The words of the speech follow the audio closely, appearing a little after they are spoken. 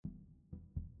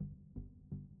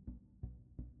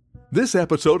This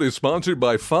episode is sponsored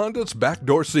by Fonda's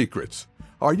Backdoor Secrets.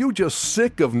 Are you just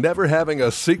sick of never having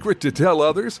a secret to tell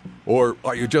others? Or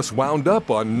are you just wound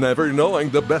up on never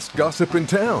knowing the best gossip in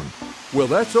town? Well,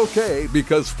 that's okay,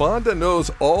 because Fonda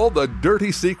knows all the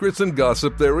dirty secrets and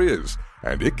gossip there is,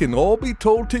 and it can all be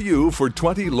told to you for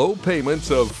 20 low payments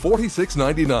of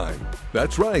 $46.99.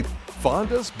 That's right,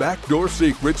 Fonda's Backdoor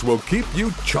Secrets will keep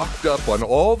you chalked up on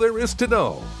all there is to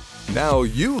know. Now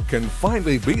you can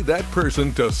finally be that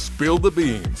person to spill the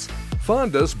beans.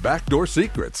 Fonda's Backdoor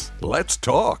Secrets. Let's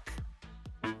talk.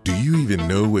 Do you even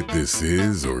know what this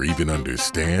is or even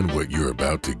understand what you're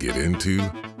about to get into?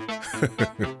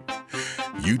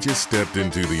 You just stepped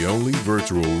into the only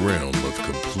virtual realm of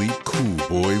complete cool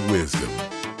boy wisdom.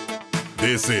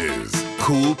 This is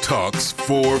Cool Talks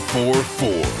 444.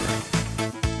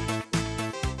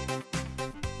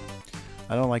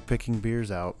 I don't like picking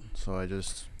beers out, so I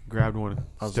just grabbed one.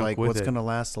 I was like, what's going to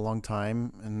last a long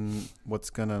time and what's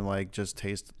going to like just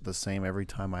taste the same every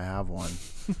time I have one?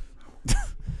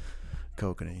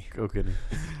 Kokanee.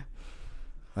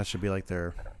 That should be like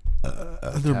their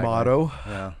motto.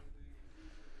 Yeah.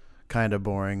 Kind of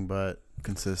boring, but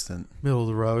consistent. Middle of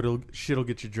the road. Shit'll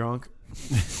get you drunk.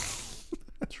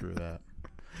 True that.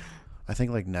 I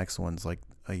think like next one's like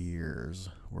a year's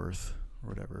worth or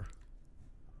whatever.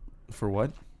 For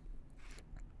what?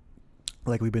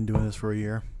 Like we've been doing this for a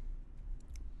year.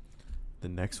 The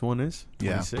next one is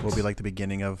 26? Yeah, will be like the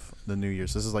beginning of the New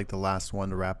Year's. This is like the last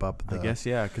one to wrap up. I guess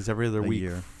because every other week.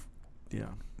 Year.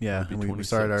 Yeah, and we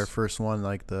started our first one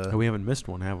like the. We haven't missed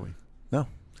one, have we? No.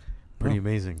 Pretty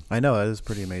amazing. I know, it is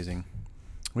pretty amazing.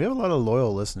 We have a lot of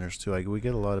loyal listeners too. Like we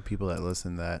get a lot of people that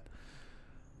listen that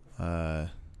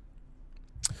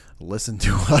listen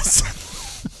to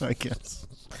us. I guess.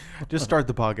 Just start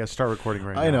the podcast. Start recording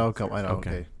right now. I know. I know.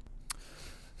 Okay.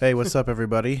 Hey, what's up,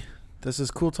 everybody? This is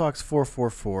Cool Talks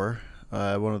 444,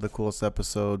 one of the coolest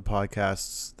episode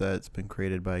podcasts that's been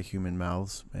created by human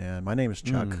mouths. And my name is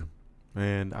Chuck.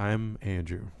 And I'm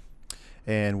Andrew.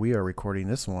 And we are recording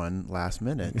this one last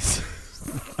minute.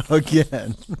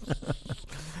 Again.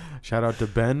 Shout out to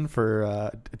Ben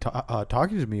for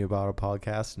talking to me about a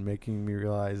podcast and making me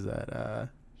realize that,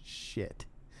 shit.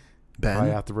 Ben? I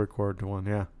have to record one,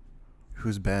 yeah.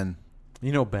 Who's Ben?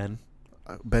 You know Ben.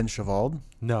 Ben Chevald?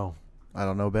 No. I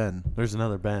don't know Ben. There's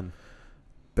another Ben.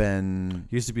 Ben.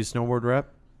 Used to be a snowboard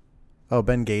rep. Oh,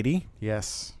 Ben Gady?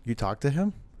 Yes. You talked to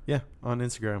him? Yeah, on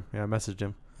Instagram. Yeah, I messaged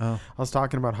him. Oh. I was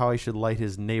talking about how he should light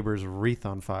his neighbor's wreath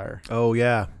on fire. Oh,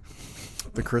 yeah.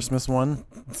 The Christmas one?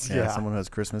 Yeah. Someone has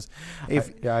Christmas.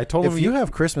 I told him. If you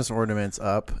have Christmas ornaments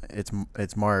up,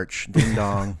 it's March. Ding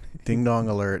dong. Ding dong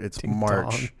alert. It's Ding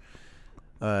March.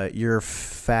 You're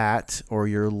fat or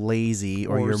you're lazy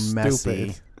or you're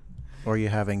messy or you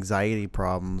have anxiety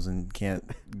problems and can't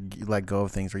let go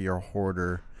of things or you're a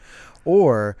hoarder.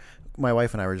 Or my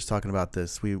wife and I were just talking about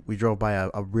this. We drove by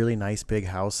a really nice big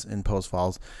house in Post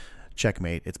Falls.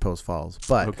 Checkmate. It's Post Falls.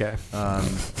 But okay.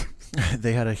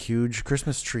 They had a huge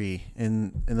Christmas tree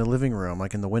in the living room,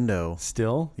 like in the window.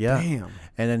 Still? Yeah. Damn.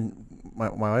 And then my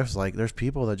wife's like, there's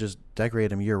people that just decorate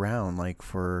them year round, like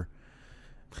for...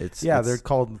 They're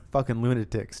called fucking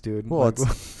lunatics, dude. Well, like,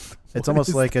 it's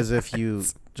almost like as if you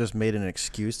just made an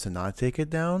excuse to not take it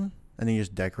down, and then you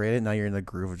just decorate it. Now you're in the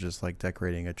groove of just like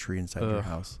decorating a tree inside your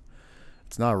house.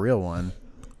 It's not a real one.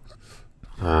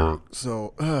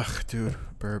 So, dude,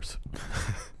 burps.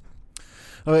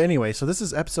 Oh, anyway, so this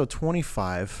is episode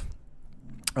 25.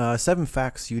 7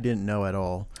 facts you didn't know at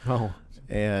all. Oh,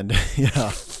 and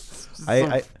yeah,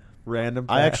 I random.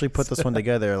 I actually put this one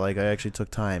together. Like I actually took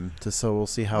time so we'll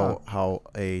see how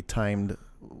a timely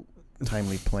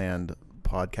planned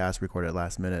podcast recorded at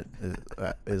last minute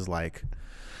is like.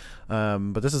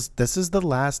 But this is the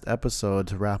last episode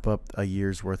to wrap up a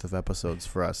year's worth of episodes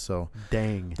for us. So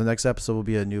dang, the next episode will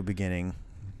be a new beginning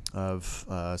of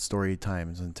story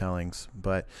times and tellings.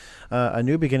 But a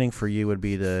new beginning for you would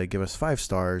be to give us 5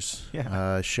 stars,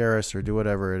 share us or do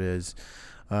whatever it is.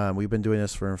 We've been doing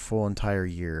this for a full entire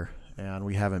year, and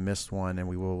we haven't missed one, and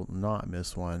we will not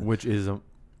miss one. Which is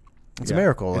it's a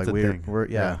miracle. It's like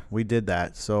we did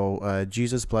that. So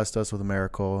Jesus blessed us with a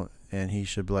miracle, and He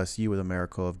should bless you with a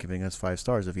miracle of giving us 5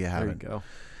 stars if you haven't. There you go.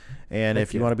 And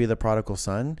if you want to be the prodigal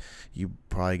son, you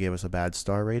probably gave us a bad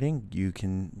star rating. You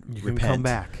can repent, come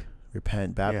back,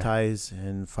 baptize,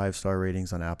 and 5-star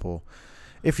ratings on Apple.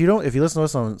 If you listen to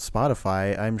us on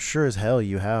Spotify, I'm sure as hell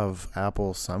you have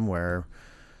Apple somewhere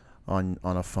on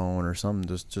a phone or something.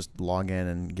 Just log in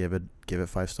and give it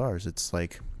 5 stars. It's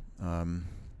like,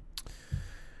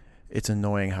 it's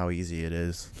annoying how easy it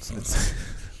is. It's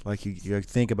like you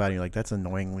think about it, and you're like, that's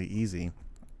annoyingly easy.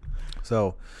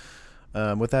 So,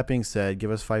 With that being said,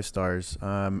 give us 5 stars.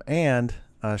 And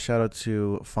shout out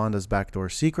to Fonda's Backdoor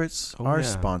Secrets, our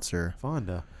sponsor.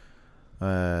 Fonda.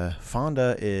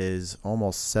 Fonda is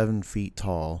almost 7 feet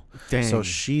tall. Dang. So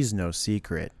she's no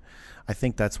secret. I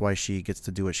think that's why she gets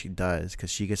to do what she does, because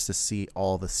she gets to see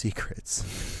all the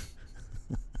secrets.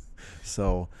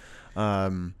 So,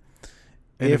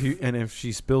 if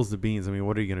she spills the beans, I mean,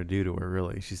 what are you gonna do to her?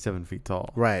 Really, she's 7 feet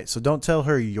tall. Right. So don't tell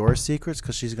her your secrets,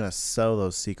 because she's gonna sell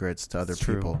those secrets to other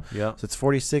people. Yeah. So it's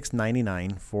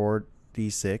 $46.99,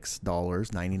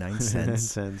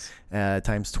 $46.99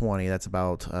 times 20. That's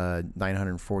about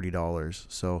 $940.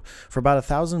 So for about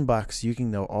 $1,000, you can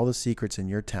know all the secrets in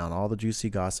your town, all the juicy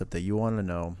gossip that you want to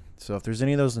know. So if there's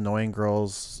any of those annoying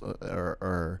girls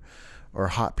or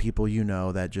hot people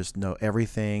that just know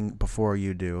everything before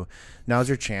you do, now's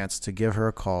your chance to give her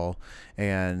a call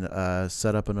and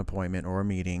set up an appointment or a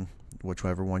meeting,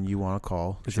 whichever one you want to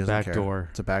call. It's a back door.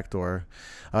 It's a back door.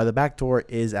 The back door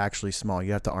is actually small.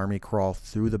 You have to army crawl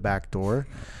through the back door,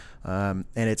 and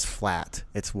it's flat.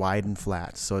 It's wide and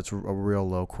flat, so it's a real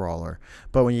low crawler.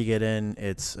 But when you get in,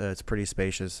 it's pretty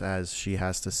spacious, as she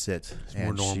has to sit, and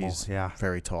more normal. she's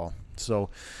very tall. So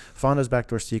Fonda's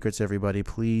Backdoor Secrets, everybody,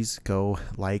 please go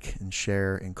like and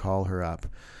share and call her up.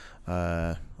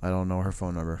 I don't know her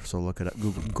phone number, so look it up.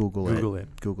 Google it.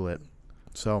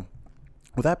 So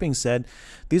with that being said,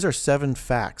 these are 7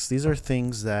 facts. These are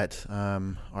things that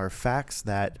are facts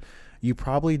that you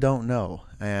probably don't know.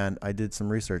 And I did some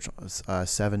research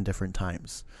 7 different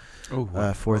times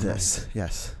for this. Nice.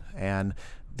 Yes. And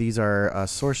these are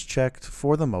source checked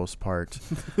for the most part.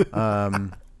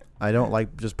 I don't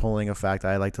like just pulling a fact.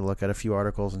 I like to look at a few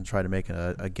articles and try to make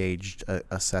a gauged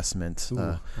assessment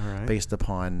based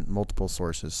upon multiple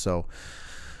sources. So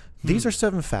these are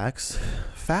 7 facts.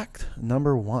 Fact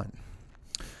number 1.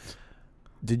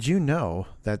 Did you know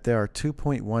that there are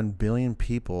 2.1 billion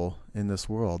people in this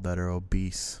world that are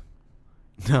obese?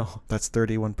 No. That's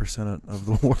 31% of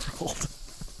the world.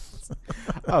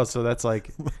 Oh, so that's like...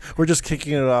 We're just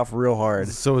kicking it off real hard.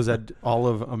 So is that all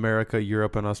of America,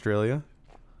 Europe, and Australia?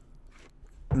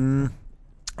 I don't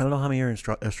know how many are in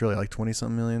Australia, like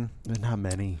 20-something million? Not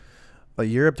many. But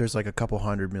Europe, there's like a couple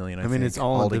 100 million, I think, it's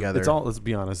all together. It's all, let's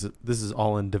be honest, this is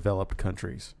all in developed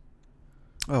countries.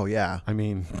 Oh, yeah. I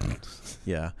mean...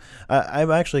 Yeah. I'm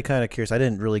actually kind of curious. I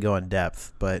didn't really go in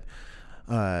depth, but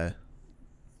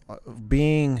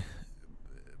being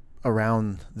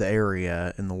around the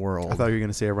area in the world... I thought you were going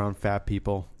to say around fat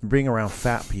people. Being around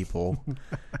fat people.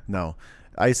 No.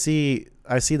 I see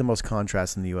the most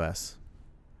contrast in the U.S.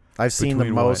 I've seen the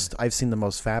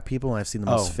most fat people, and I've seen the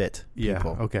most fit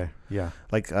people. Yeah. Okay. Yeah.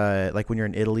 Like when you're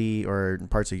in Italy or in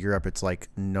parts of Europe, it's like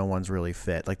no one's really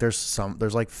fit. Like there's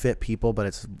like fit people, but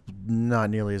it's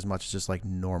not nearly as much as just like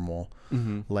normal.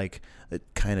 Mm-hmm. Like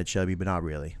kind of chubby, but not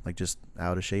really. Like just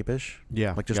out of shape-ish.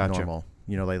 Yeah. Like just normal.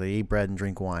 Like they eat bread and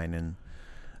drink wine, and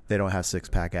they don't have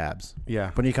 6-pack abs. Yeah.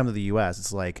 But when you come to the U.S.,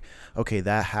 it's like, okay,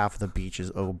 that half of the beach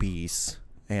is obese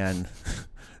and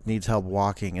needs help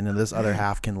walking, and then this other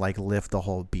half can like lift the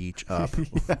whole beach up.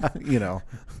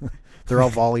 They're all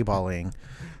volleyballing.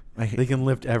 They can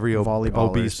lift every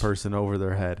obese person over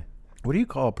their head. What do you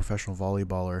call a professional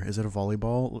volleyballer? Is it a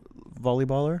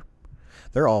volleyballer?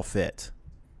 They're all fit.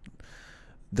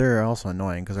 They're also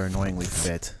annoying because they're annoyingly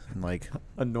fit. And like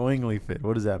annoyingly fit.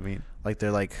 What does that mean? Like they're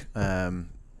like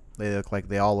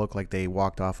they all look like they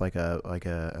walked off like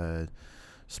a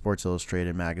Sports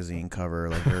Illustrated magazine cover.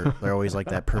 Like they're always like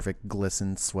that perfect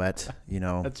glisten sweat,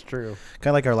 That's true.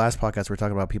 Kind of like our last podcast, we were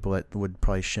talking about people that would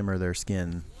probably shimmer their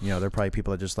skin. They're probably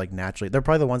people that just like naturally, they're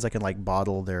probably the ones that can like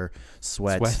bottle their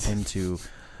sweat.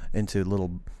 into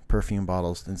little perfume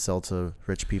bottles and sell to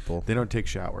rich people. They don't take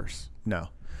showers. No.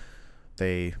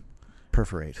 They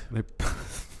perforate.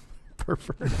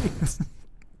 Perforate.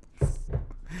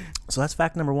 So that's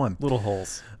fact number 1. Little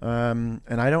holes. And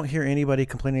I don't hear anybody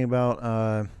complaining about,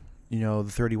 the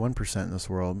 31% in this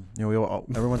world.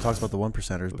 Everyone talks about the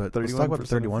 1%ers, but let's talk about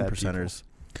the 31%ers.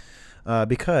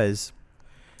 Because,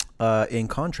 in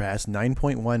contrast,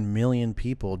 9.1 million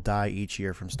people die each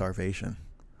year from starvation.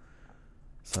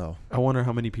 So I wonder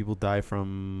how many people die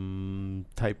from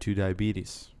type 2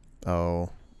 diabetes. Oh,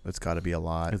 it's got to be a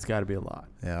lot. It's got to be a lot.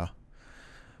 Yeah.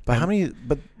 But how many?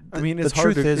 But it's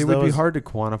hard. It would be hard to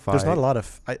quantify. There's not a lot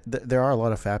of. There are a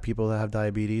lot of fat people that have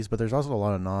diabetes, but there's also a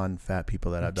lot of non-fat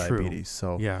people that have diabetes.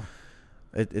 So yeah,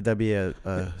 that'd be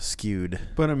a skewed.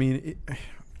 But being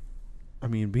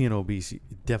obese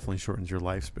definitely shortens your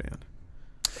lifespan.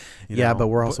 But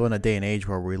we're also in a day and age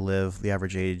where we live. The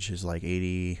average age is like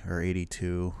 80 or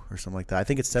 82 or something like that. I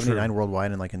think it's 79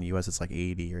 worldwide, and like in the U.S. it's like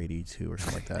 80 or 82 or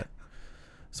something like that.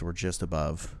 So we're just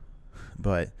above.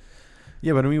 But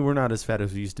Yeah, but I mean, we're not as fat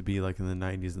as we used to be, like in the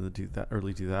 90s and the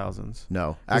early 2000s.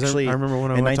 no, actually, I remember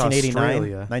when I in went to 1989,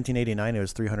 Australia. 1989, it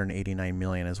was 389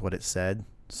 million is what it said.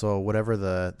 So whatever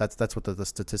that's what the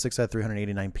statistics said.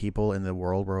 389 people in the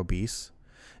world were obese,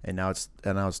 and now it's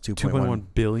 2.1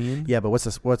 billion. Yeah, but what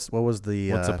was the What's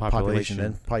the population population?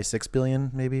 then? Probably 6 billion,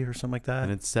 maybe, or something like that.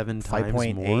 And it's 7 times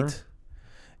 5.8. more.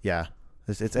 Yeah,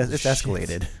 it's Shit.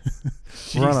 escalated.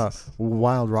 We're on a Jesus.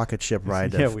 wild rocket ship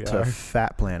ride Yeah, we to are.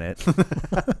 Fat Planet.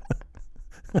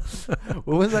 What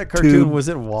was that cartoon? Tube- Was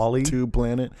it Wall-E? Tube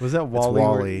Planet. Was that Wall-E?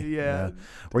 Wall-E, Yeah. yeah.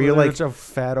 Where you're There's like, a bunch of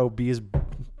fat, obese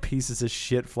pieces of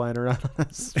shit flying around on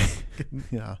us.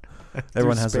 yeah.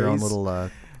 Everyone has their own space. little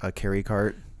carry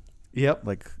cart. Yep.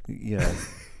 Like, yeah.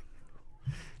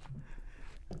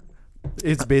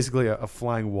 It's basically a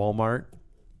flying Walmart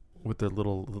with the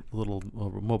little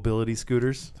mobility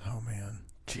scooters. Oh man,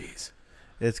 Jeez.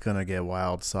 it's gonna get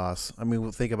wild sauce. I mean,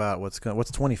 we'll think about what's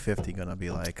 2050 gonna be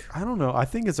like. I don't know. I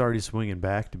think it's already swinging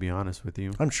back, to be honest with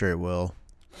you. I'm sure it will.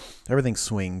 Everything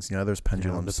swings, there's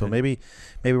pendulums. the So maybe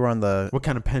we're on the. What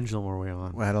kind of pendulum are we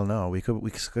on? I don't know. It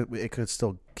could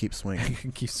still keep swinging. You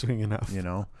can keep swinging up.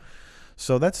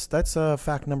 So that's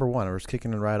fact number one. We're just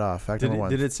kicking it right off. Fact number one.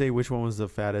 Did it say which one was the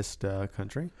fattest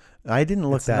country? I didn't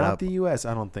look It's that not up. the U.S.,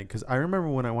 I don't think. Because I remember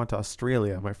when I went to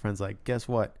Australia, my friend's like, guess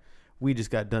what? We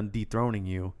just got done dethroning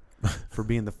you for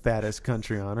being the fattest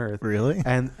country on earth. Really?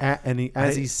 And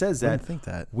he says I that, didn't think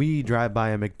that. we drive by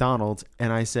a McDonald's,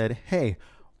 and I said, hey,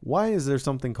 why is there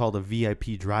something called a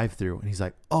VIP drive-through? And he's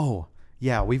like, oh,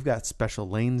 yeah, we've got special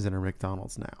lanes in our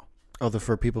McDonald's now. Oh,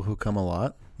 for people who come a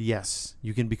lot. Yes,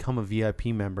 you can become a VIP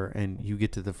member, and you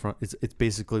get to the front. It's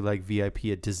basically like VIP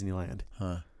at Disneyland.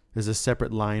 Huh. There's a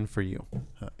separate line for you.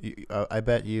 I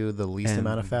bet you the least And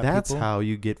amount of fat that's people. how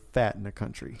you get fat in a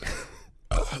country.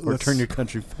 Or turn your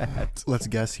country fat. Let's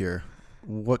guess here.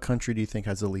 What country do you think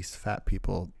has the least fat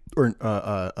people? Or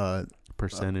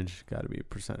Percentage, got to be a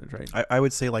percentage, right? I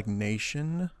would say like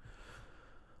nation,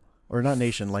 or not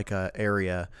nation, like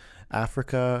area,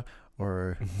 Africa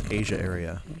or Asia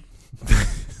area.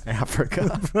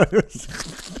 Africa.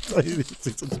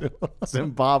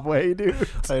 Zimbabwe, dude.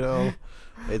 I know.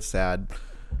 It's sad.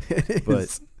 It But-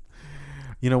 is.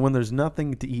 When there's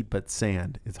nothing to eat but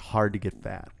sand, it's hard to get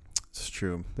fat. It's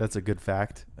true. That's a good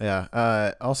fact.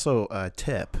 Yeah. Also,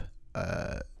 tip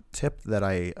that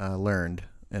I learned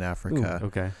in Africa Ooh,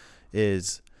 okay.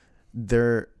 is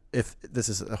if this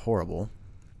is horrible,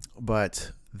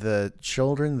 but the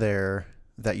children there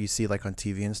that you see like on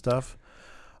TV and stuff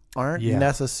aren't Yeah.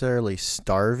 necessarily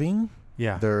starving.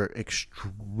 Yeah. They're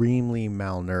extremely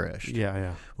malnourished.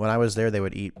 Yeah. When I was there, they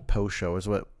would eat posho. Is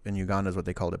what in Uganda is what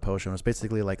they called it, posho. It's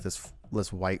basically like this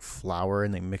white flour,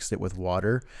 and they mixed it with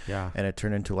water, Yeah. and it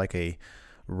turned into like a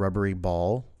rubbery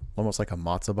ball, almost like a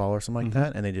matzo ball or something like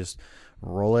that. And they just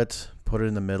roll it, put it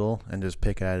in the middle, and just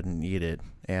pick at it and eat it.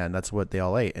 And that's what they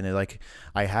all ate. And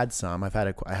I had some. I had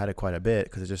it quite a bit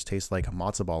because it just tastes like a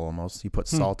matzo ball almost. You put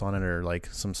salt on it or like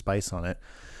some spice on it.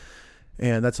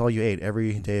 And that's all you ate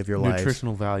every day of your life.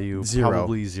 Nutritional value, Zero.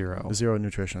 probably zero. Zero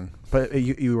nutrition. But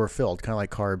you were filled, kind of like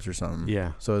carbs or something.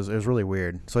 Yeah. So it was really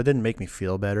weird. So it didn't make me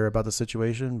feel better about the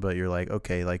situation, but you're like,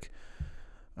 okay, like,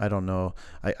 I don't know.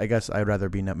 I guess I'd rather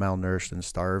be malnourished than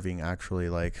starving, actually,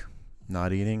 like,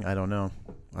 not eating. I don't know.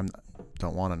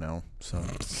 Don't want to know. So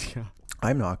Yeah.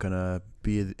 I'm not going to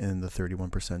be in the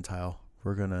 31 percentile.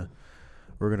 We're going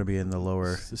to be in the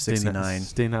lower 69.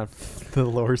 Stay not the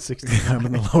lower 69. I'm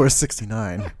in the lower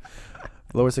 69.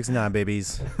 Lower 69,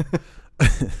 babies.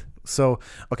 So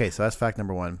that's fact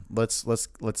number one. Let's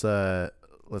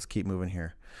keep moving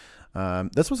here.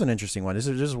 This was an interesting one. This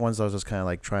is just ones I was just kind of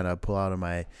like trying to pull out of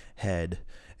my head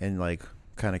and like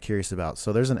kind of curious about.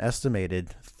 So there's an estimated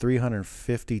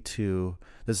 352.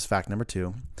 This is fact number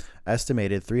two.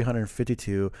 Estimated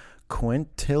 352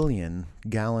 quintillion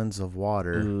gallons of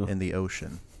water in the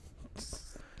ocean.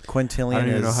 Quintillion I don't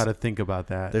even is, know how to think about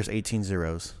that. there's 18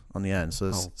 zeros on the end,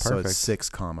 so perfect. it's 6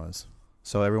 commas.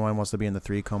 So everyone wants to be in the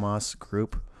 3 commas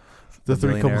group, The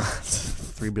three billionaire, commas.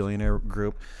 3 billionaire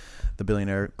group, the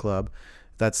billionaire club.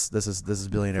 This is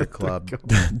billionaire club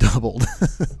doubled.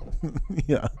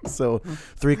 Yeah, so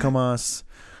 3 commas,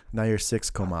 now you're 6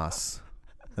 commas.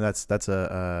 And that's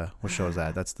a what show is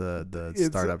that? That's the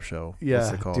startup show. Yeah,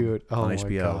 What's it called? dude. Oh on my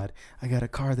HBO. god! I got a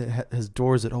car that has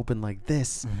doors that open like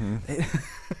this.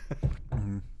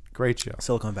 Great show.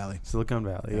 Silicon Valley. Silicon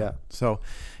Valley. Yeah. So,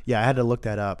 I had to look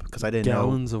that up because I didn't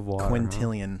Gallons know of water.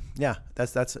 quintillion. Yeah,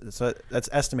 that's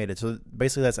estimated. So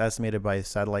basically, that's estimated by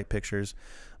satellite pictures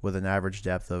with an average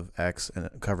depth of X and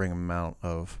covering amount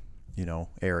of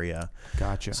area.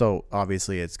 Gotcha. So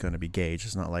obviously it's going to be gauged.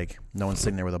 It's not like no one's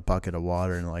sitting there with a bucket of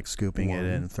water and like scooping it in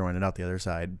and throwing it out the other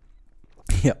side.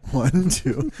 Yeah, 1,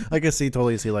 2. I can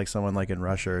totally see like someone like in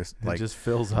Russia, like it just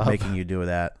fills up, making you do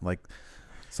that. Like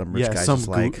some rich guy some just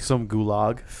like some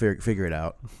gulag. Figure it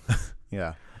out.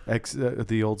 Yeah.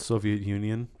 The old Soviet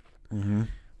Union. Mm-hmm.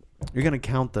 You're gonna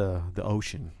count the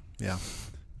ocean. Yeah.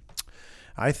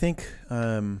 I think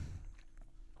on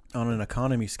an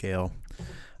economy scale,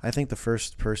 I think the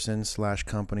first person /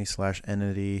 company /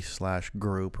 entity /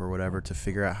 group or whatever to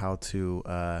figure out how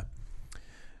to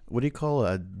what do you call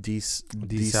a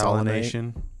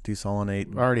desalination?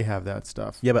 Desalinate. I already have that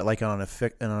stuff. Yeah, but like on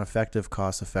an effective,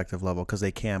 cost-effective level, because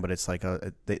they can, but it's like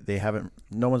they haven't.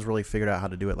 No one's really figured out how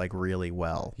to do it like really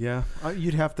well. Yeah,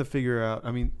 you'd have to figure out.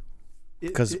 I mean,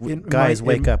 because guys,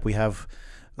 wake up. We have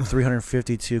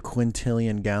 352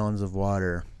 quintillion gallons of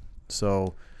water,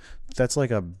 so that's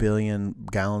like 1 billion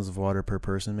gallons of water per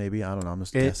person. Maybe, I don't know. I'm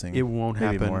just guessing. It won't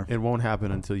maybe happen. More. It won't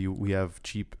happen until we have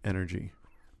cheap energy.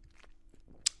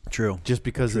 True. Just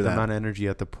because of the amount of energy you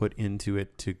have to put into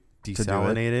it to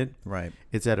desalinate it. Right.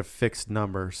 It's at a fixed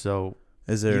number, so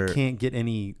you can't get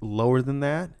any lower than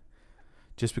that.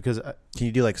 Just because. Can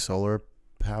you do like solar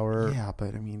power? Yeah,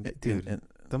 but I mean, dude,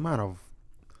 the amount of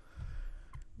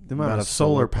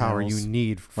solar power panels, you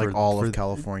need for like all of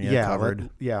California covered.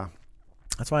 Yeah.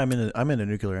 That's why I'm into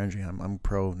nuclear energy. I'm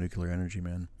pro nuclear energy,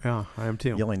 man. Yeah, I am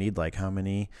too. You only need like how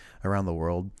many around the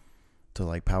world to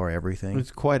like power everything?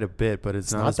 It's quite a bit, but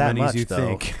it's not as that many much, as you though.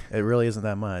 think. It really isn't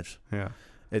that much. Yeah.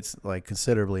 It's like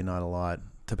considerably not a lot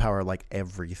to power like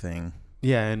everything.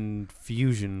 Yeah, and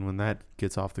fusion when that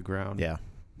gets off the ground. Yeah.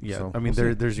 Yeah. So I mean,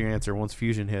 we'll see. there's your answer. Once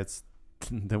fusion hits,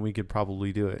 then we could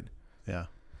probably do it. Yeah.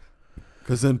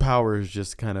 Because then power is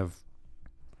just kind of,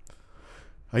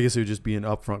 I guess it would just be an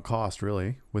upfront cost,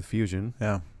 really, with fusion.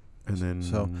 Yeah. And then,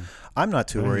 so I'm not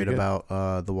too worried good.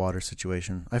 about the water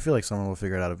situation. I feel like someone will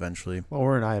figure it out eventually. Well,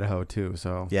 we're in Idaho too,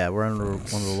 so yeah, we're under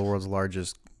one of the world's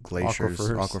largest glaciers,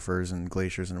 aquifers and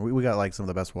glaciers, and we got like some of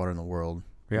the best water in the world.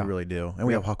 Yeah. We really do, and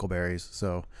we have huckleberries.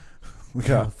 So we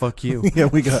got fuck you. Yeah,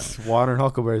 we got water and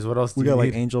huckleberries. What else? We got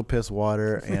like angel piss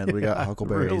water, and we got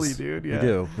huckleberries. Really, dude? Yeah, we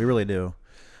do. We really do.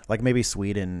 Like maybe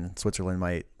Sweden and Switzerland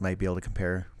might be able to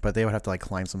compare, but they would have to like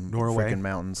climb some freaking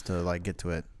mountains to like get to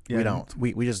it. Yeah. We don't.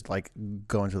 We just like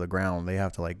go into the ground. They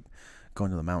have to like go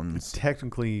into the mountains.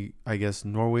 Technically, I guess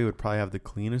Norway would probably have the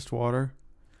cleanest water.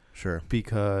 Sure.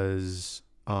 Because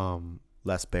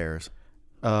less bears.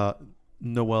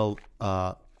 Nothing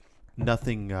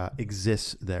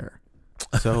exists there.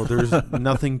 So there's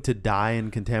nothing to die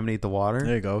and contaminate the water.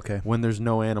 There you go. Okay. When there's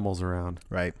no animals around.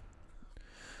 Right.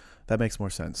 That makes more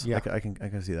sense. Yeah. I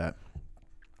can see that.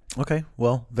 Okay,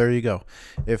 well, there you go.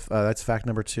 If that's fact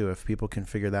number 2. If people can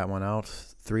figure that one out,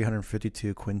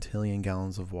 352 quintillion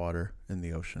gallons of water in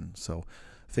the ocean. So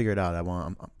figure it out.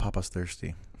 Papa's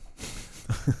thirsty.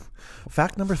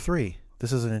 Fact number 3.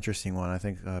 This is an interesting one. I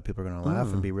think people are going to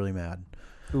laugh and be really mad.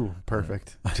 Ooh,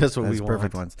 perfect. Just what we want.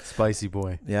 Perfect ones. Spicy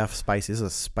boy. Yeah, spicy. This is a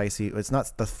spicy. It's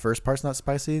not the first part's not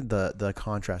spicy. The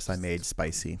contrast I made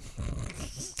spicy.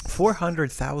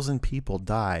 400,000 people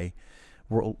die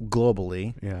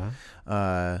globally. Yeah.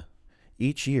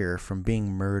 Each year from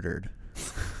being murdered.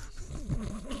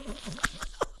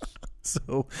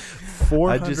 So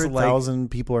 400,000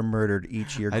 people are murdered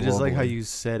each year globally. I just like how you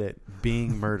said it.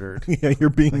 Being murdered. Yeah, you're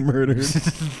being murdered.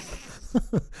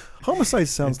 Homicide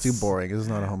sounds too boring. This is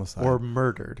not a homicide. Or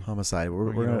murdered. Homicide.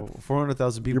 We're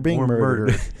 400,000 people. You're being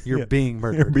murdered. You're being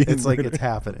murdered. It's like it's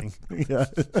happening. Yeah.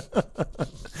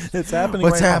 It's happening.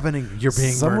 What's right happening? Now. You're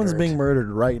being Someone's murdered. being murdered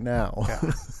right now.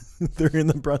 Yeah. They're in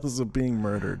the process of being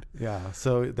murdered. Yeah.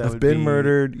 So that You've would been be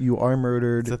murdered. You are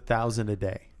murdered. It's 1,000 a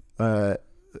day.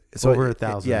 So over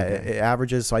 1,000. Yeah, it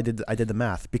averages. So I did the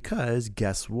math because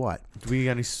guess what? Do we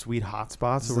got any sweet hot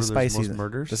spots This where is there's spicy. most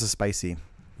murders? This is spicy.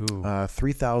 Ooh.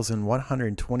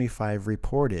 3,125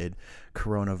 reported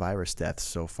coronavirus deaths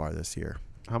so far this year.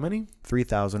 How many?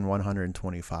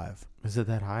 3,125. Is it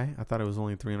that high? I thought it was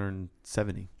only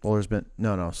 370. Well, there's been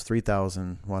it's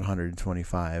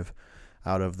 3,125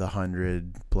 out of the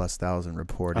 100,000+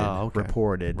 reported. Oh, okay.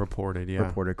 Reported, yeah.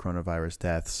 Reported coronavirus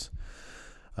deaths.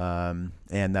 And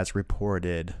that's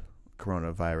reported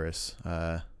coronavirus.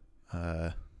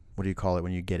 What do you call it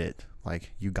when you get it?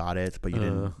 Like you got it, but you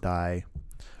didn't die.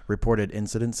 Reported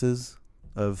incidences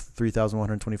of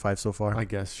 3,125 so far. I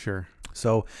guess, sure.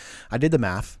 So I did the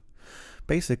math.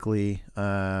 Basically,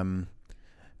 at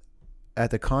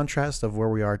the contrast of where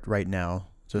we are right now,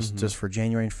 just for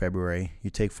January and February, you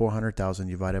take 400,000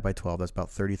 divided by 12. That's about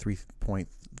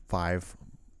 33.5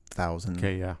 thousand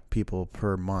Okay, yeah. people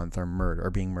per month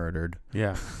are being murdered.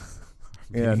 Yeah.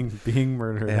 being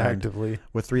murdered and actively.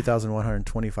 With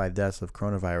 3,125 deaths of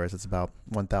coronavirus, it's about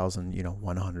 1,000,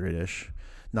 100-ish.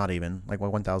 Not even, like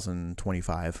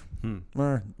 1,025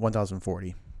 or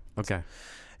 1,040. Okay.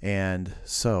 And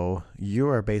so you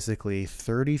are basically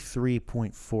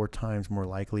 33.4 times more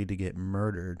likely to get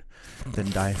murdered than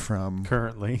die from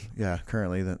currently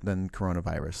than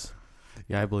coronavirus.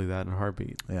 Yeah, I believe that in a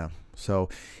heartbeat. Yeah. So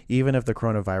even if the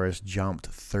coronavirus jumped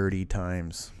 30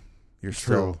 times, you're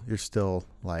still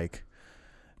like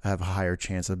have a higher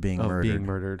chance of being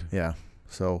murdered. Yeah.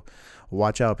 So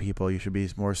watch out, people. You should be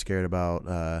more scared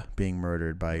about being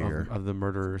murdered by of the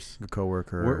murderers.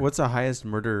 Coworker. What's the highest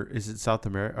murder? Is it South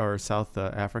America or South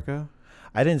Africa?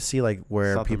 I didn't see like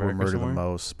where South people America murder somewhere? the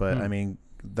most, but I mean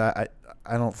that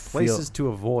I don't Places to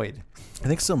avoid. I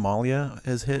think Somalia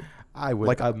has hit. I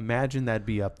would imagine that'd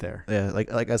be up there. Yeah, like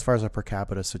as far as a per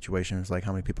capita situation, it's like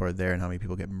how many people are there and how many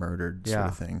people get murdered, sort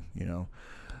of thing.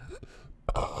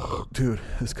 Dude,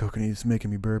 this cocaine's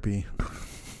making me burpy.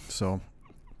 So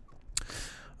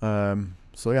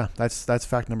yeah, that's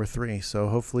fact number 3. So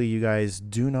hopefully you guys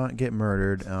do not get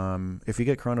murdered. If you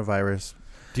get coronavirus,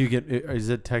 is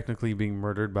it technically being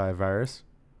murdered by a virus?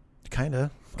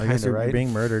 Kinda. I guess you're right?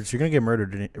 being murdered. So you're gonna get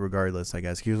murdered regardless. I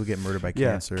guess you will get murdered by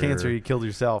cancer. Cancer. You killed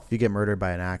yourself. You get murdered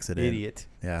by an accident. Idiot.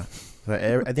 Yeah. But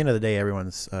at the end of the day,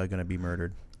 everyone's gonna be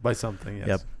murdered By something. Yes.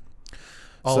 Yep.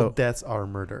 All deaths are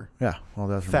murder. Yeah. All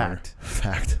deaths are Fact. murder.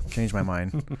 Fact. Changed my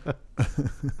mind.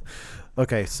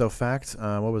 Okay. So fact.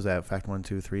 What was that? Fact 1,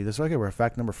 2, 3. This is okay. We're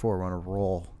fact number 4. We're on a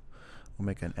roll. We'll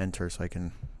make an enter so I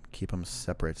can keep them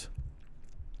separate.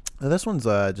 Now, this one's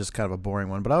just kind of a boring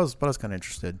one, but I was kind of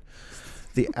interested.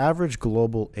 The average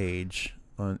global age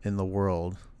in the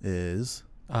world is...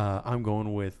 I'm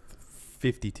going with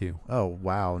 52. Oh,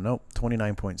 wow. Nope.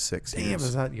 29.6 Damn, years.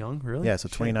 is that young? Really? Yeah, so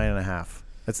 29 and a half.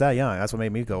 It's that young. That's what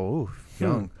made me go, ooh,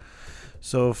 young.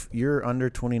 So if you're under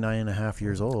 29 and a half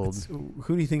years old...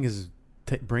 Who do you think is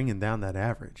bringing down that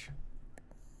average?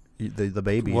 The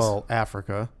babies. Well,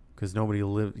 Africa, because nobody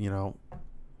live, you don't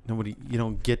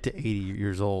get to 80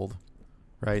 years old.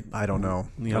 Right, I don't know.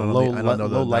 I don't know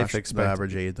low life expectancy. The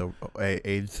average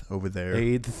age over there.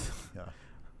 Yeah.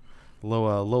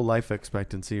 Low life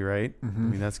expectancy, right? Mm-hmm. I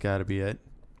mean, that's got to be it.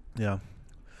 Yeah.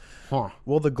 Huh.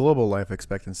 Well, the global life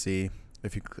expectancy,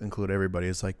 if you include everybody,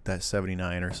 is like that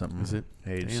 79 or something. Is it?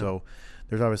 Age. Damn. So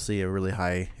there's obviously a really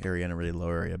high area and a really low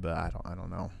area, but I don't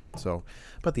know. So,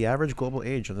 but the average global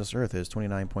age on this earth is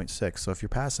 29.6. So if you're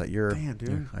past that, you're damn,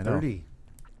 dude, I know. 30.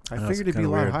 I know, figured it's it'd be a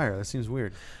lot kinda weird. higher. That seems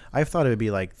weird. I thought it would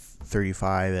be like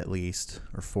 35 at least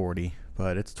or 40,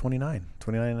 but it's 29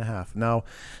 and a half. Now,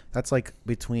 that's like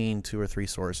between 2 or 3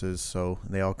 sources, so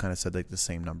they all kind of said like the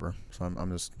same number. So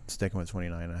I'm just sticking with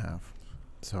 29 and a half.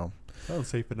 So Sounds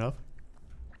safe enough.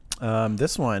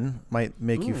 this one might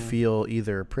make you feel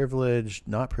either privileged,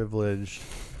 not privileged,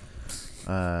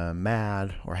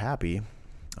 mad, or happy.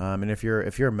 And if you're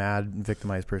a mad,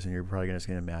 victimized person, you're probably just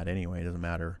gonna get mad anyway. It doesn't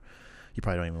matter. You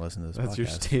probably don't even listen to this That's podcast. your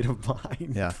state of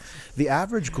mind. Yeah. The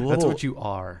average global... That's what you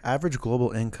are. Average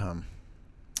global income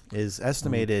is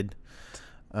estimated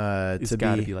It's to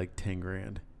got to be be like 10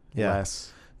 grand. Yeah.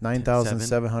 Less.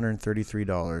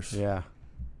 $9,733. Yeah.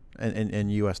 In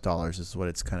U.S. dollars is what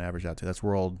it's kind of averaged out to. That's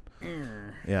world.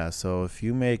 Yeah, so if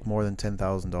you make more than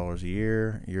 $10,000 a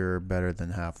year, you're better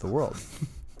than half the world.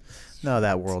 Now,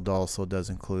 that world also does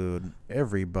include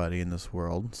everybody in this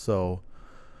world, so...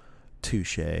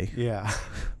 touche. Yeah.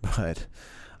 But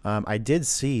I did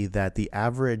see that the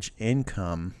average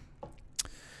income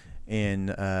in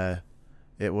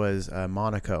it was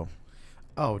Monaco.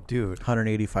 Oh, dude.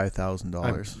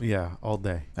 $185,000. Yeah, all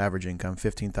day. Average income,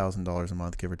 $15,000 a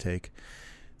month, give or take.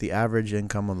 The average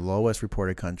income of the lowest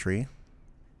reported country,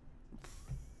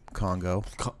 Congo.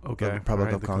 Okay. The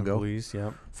Republic of the Congo. Congolese,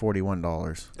 yep.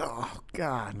 $41. Oh,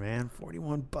 God, man.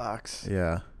 $41.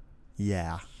 Yeah.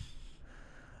 Yeah.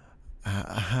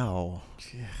 How?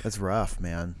 That's rough,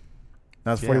 man.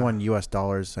 Now it's 41 U.S.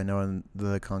 dollars. I know in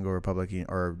the Congo Republic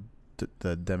or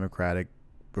the Democratic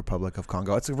Republic of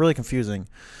Congo. It's really confusing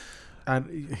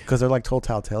because they're like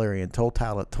totalitarians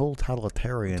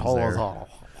there.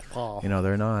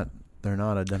 They're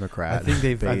not a Democrat. I think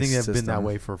they've system. been that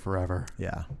way for forever.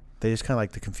 Yeah, they just kind of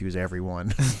like to confuse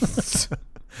everyone.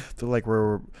 They're like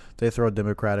they throw a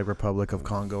Democratic Republic of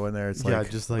Congo in there. It's like,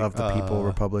 just like of the People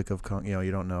Republic of Congo.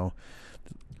 You don't know.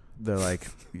 They're like,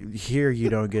 here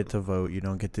you don't get to vote, you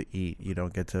don't get to eat, you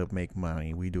don't get to make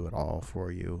money. We do it all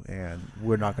for you, and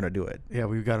we're not going to do it. Yeah,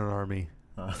 we've got an army.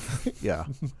 Yeah.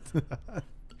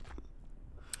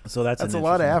 So that's a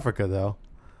lot of Africa, though.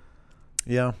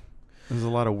 Yeah. There's a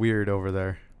lot of weird over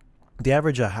there. The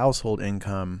average household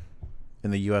income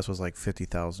in the U.S. was like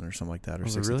 50,000 or something like that, or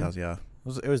Was it 60,000. Yeah,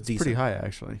 it was decent. Pretty high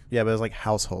actually. Yeah, but it was like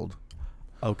household,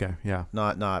 Okay. Yeah.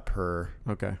 not per.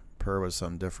 Okay. Per was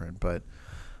something different, but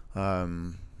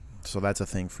so that's a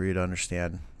thing for you to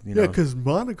understand. You Yeah, know, because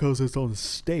Monaco's its own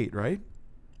state, right?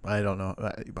 I don't know.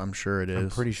 I'm sure it is. I'm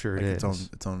pretty sure it is.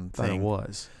 Its own Thought thing. it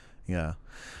was. Yeah.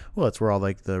 Well, it's where all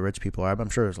like the rich people are. I'm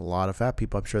sure there's a lot of fat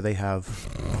people. I'm sure they have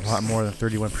a lot more than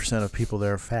 31% of people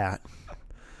there are fat,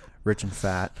 rich and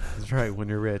fat. That's right. When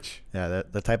you're rich. Yeah,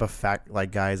 the type of fat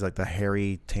like guys, like the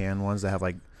hairy tan ones that have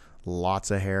like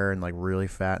lots of hair and like really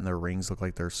fat, and their rings look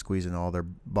like they're squeezing all their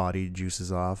body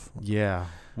juices off. Yeah.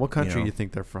 What country know. you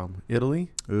think they're from? Italy?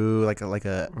 Ooh, like Or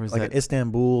is an that-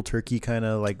 Istanbul, Turkey kind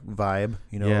of like vibe.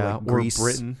 You know, yeah. like Or Greece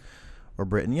Britain. or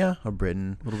Britain. Yeah, or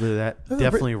Britain. A little bit of that. The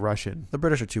Definitely Russian. The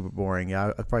British are too boring.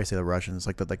 Yeah, I'd probably say the Russians,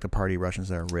 like the party Russians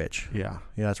that are rich. Yeah.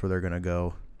 Yeah, that's where they're gonna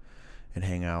go and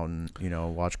hang out and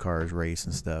watch cars race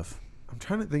and stuff. I'm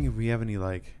trying to think if we have any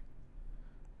like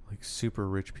super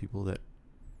rich people that.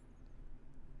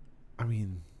 I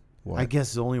mean, What? I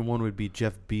guess the only one would be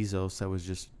Jeff Bezos. That was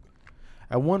just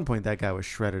at one point that guy was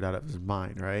shredded out of his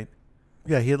mind, right?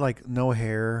 Yeah, he had like no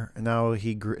hair, and now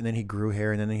he grew, and then he grew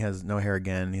hair, and then he has no hair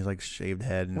again. He's like shaved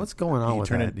head. And What's going on he with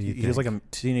turned that? it- do you he was like think? a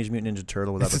Teenage Mutant Ninja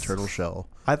Turtle without the turtle shell.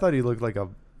 I thought he looked like a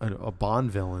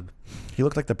Bond villain. He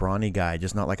looked like the brawny guy,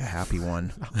 just not like a happy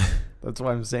one. That's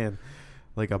what I'm saying.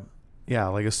 Like a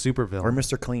super villain. Or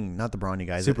Mr. Clean, not the brawny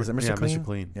guy. Is it Mr. yeah, Clean? Mr.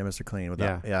 Clean. Yeah, Mr. Clean.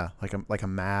 Like a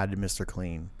mad Mr.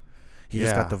 Clean. He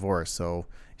just Yeah. got divorced, so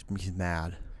he's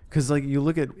mad. Because like you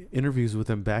look at interviews with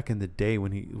him back in the day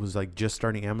when he was like just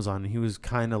starting Amazon, and he was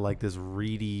kind of like this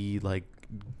reedy like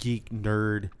geek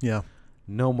nerd, Yeah.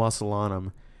 no muscle on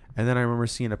him. And then I remember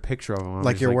seeing a picture of him. I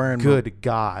Like was you're wearing good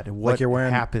God, what like you're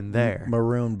wearing happened there?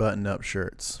 Maroon button-up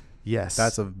shirts. Yes,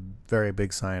 That's a very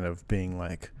big sign of being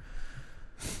like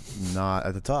not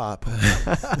at the top.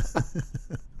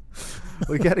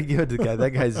 we got to give it to the guy.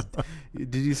 That guy's.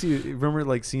 Did you see? Remember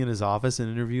like seeing his office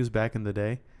in interviews back in the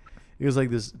day? It was like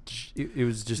this. It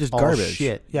was just all garbage.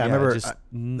 shit. Yeah, I remember. Just There's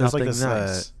nothing like this.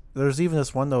 nice. There's even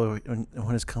this one though when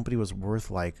his company was worth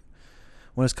like,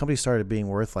 when his company started being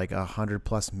worth like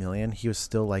 $100+ million, he was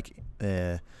still like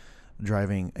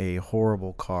driving a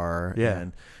horrible car. Yeah.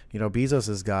 And Bezos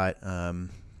has got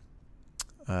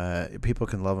people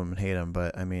can love him and hate him,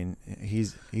 but I mean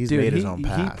he's Dude, made his own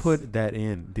path. He put that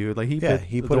in, dude. Like he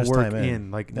he put the his work time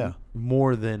in. like Yeah.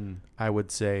 more than I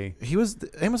would say.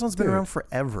 Amazon's been Dude. around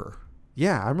forever.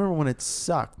 Yeah, I remember when it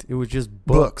sucked. It was just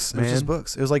Books, man. It was just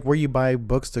books. It was like where you buy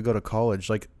books to go to college.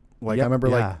 Like Yep, I remember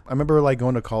yeah. I remember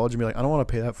going to college and be like, I don't want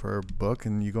to pay that for a book,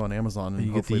 and you go on Amazon and You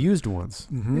get the hopefully- used ones.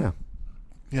 Mhm. Yeah,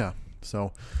 Yeah.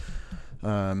 So,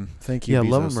 thank you. yeah,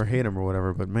 love Bezos. him or hate him or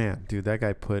whatever. But man, dude, that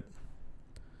guy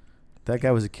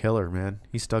was a killer, man.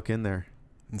 He stuck in there.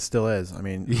 It still is. I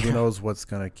mean, Yeah. who knows what's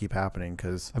gonna keep happening?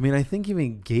 Because I mean, I think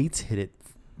even Gates hit it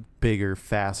bigger,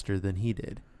 faster than he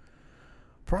did.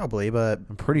 probably, but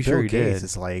I'm pretty Bill sure he Gates did.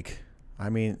 is like, I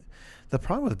mean, the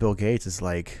problem with Bill Gates is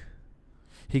like,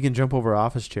 He can jump over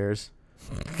office chairs.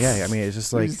 yeah, I mean, it's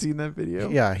just Have like, you seen that video?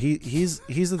 yeah, he's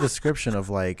the description of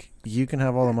like, you can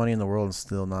have all the money in the world and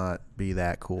still not be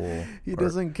that cool. He Or-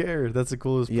 doesn't care. That's the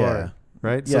coolest Yeah. part,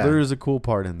 right? So Yeah. there is a cool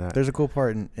part in that. There's a cool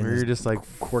part in where his you're just like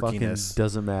quirkiness. fucking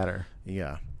doesn't matter.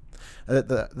 Yeah.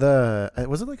 The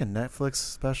was it like a Netflix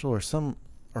special or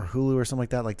Hulu or something like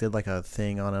that, like did like a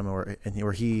thing on him,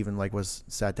 where he even like was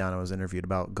sat down and was interviewed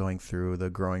about going through the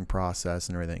growing process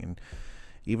and everything. And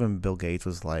even Bill Gates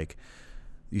was like,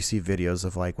 you see videos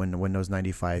of like when Windows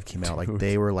 95 came out, like Dude.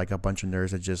 they were like a bunch of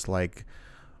nerds that just like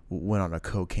went on a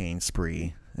cocaine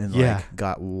spree and Yeah. like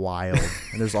got wild.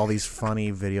 And there's all these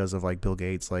funny videos of like Bill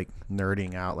Gates like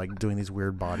nerding out, like doing these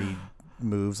weird body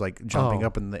moves, like jumping Oh.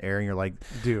 up in the air, and you're like,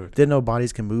 Dude, didn't know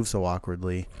bodies can move so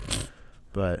awkwardly,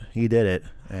 but he did it,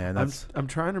 and that's I'm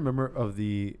trying to remember of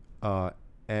the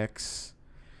ex.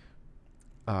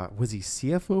 Was he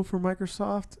CFO for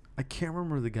Microsoft? I can't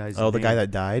remember the guy's name. the guy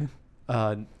that died.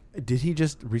 Did he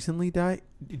just recently die?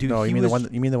 Dude, No, he you mean was-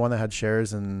 the one that had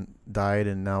shares and died,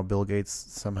 and now Bill Gates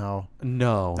somehow.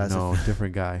 No, That's no,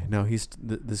 different guy. No, he's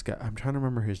this guy. I'm trying to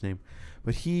remember his name,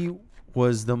 but he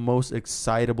was the most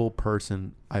excitable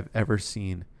person I've ever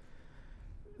seen.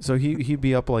 So he'd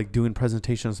be up like doing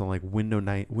presentations on like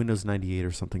Windows 98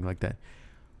 or something like that.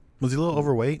 Was he a little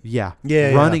overweight? Yeah,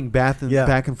 Yeah, running back and Yeah.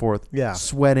 back and forth. Yeah.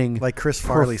 Sweating Like Chris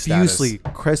Farley profusely.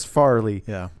 status. Chris Farley,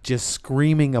 Yeah, just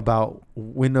screaming about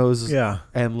Windows. yeah.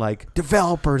 And like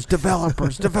developers,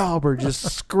 just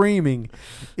screaming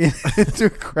into a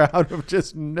crowd of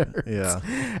just nerds.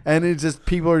 Yeah. And it's just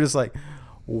people are just like,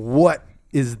 what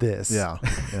is this? Yeah,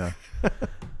 yeah.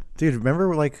 Dude,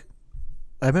 remember like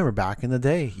I remember back in the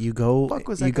day, you go Fuck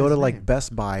was that to guy's like name?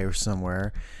 Best Buy or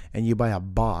somewhere, and you buy a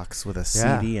box with a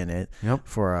CD in it Yep.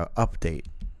 for a update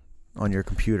on your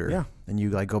computer. Yeah. And you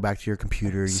like go back to your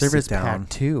computer, you Service sit down. Pack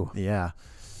 2. Yeah.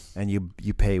 And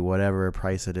you pay whatever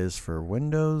price it is for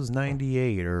Windows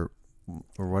 98 or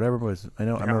whatever it was. I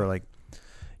remember like,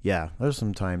 yeah, there's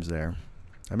some times there.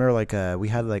 I remember like we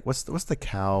had like what's the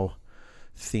cow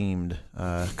themed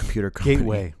computer company?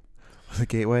 Gateway. Was it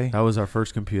Gateway? That was our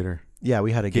first computer. Yeah,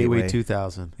 we had a Gateway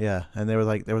 2000. Yeah, and they were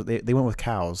like they went with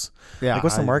cows. Yeah. Like,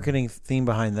 what's the marketing theme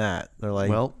behind that? They're like,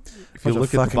 Well, if you bunch of look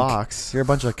at the fucking- box you're a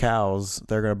bunch of cows.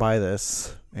 They're gonna buy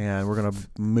this, and we're gonna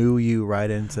moo you right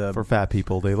into for fat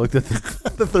people, they looked at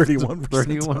the the 31%.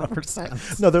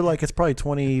 31%. No, they're like it's probably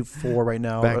 24 right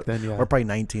now, Back then, yeah. or probably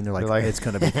 19. They're like it's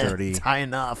gonna be 30. It's high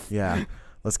enough. Yeah,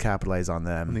 let's capitalize on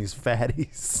And them. these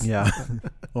fatties. Yeah,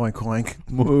 oink oink.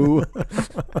 Moo.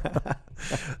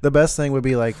 The best thing would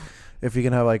be like if you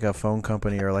can have like a phone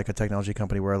company or like a technology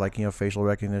company where like facial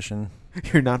recognition.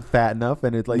 You're not fat enough,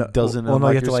 and it like No, doesn't. Well, no,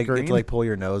 you have unlock to your like screen. pull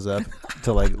your nose up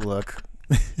to like look,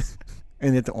 and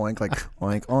you have to oink like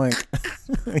oink oink.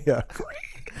 Yeah.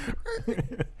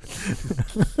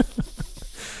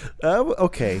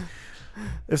 Okay.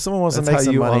 If someone wants That's to make how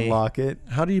some you money, unlock it.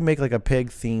 how do you make like a pig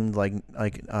themed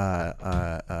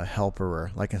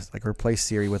helper, like replace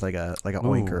Siri with like a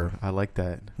oinker, Ooh, I like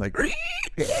that. like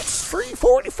it's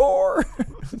 344.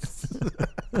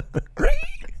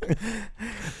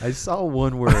 I saw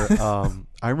one where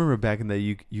I remember back in the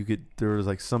day you could there was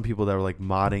like some people that were like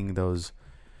modding those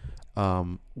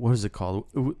what is it called?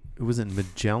 It wasn't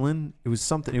Magellan. It was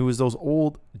something. It was those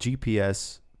old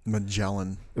GPS.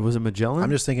 Magellan. It was a Magellan. I'm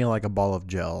just thinking like a ball of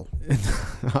gel.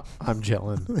 I'm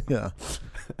gelling. Yeah.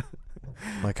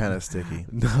 Like kind of sticky,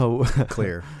 No,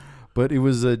 clear. but it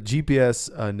was a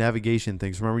GPS navigation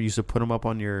thing. So remember, you used to put them up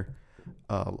on your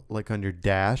like on your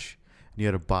dash, and you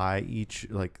had to buy each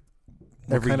like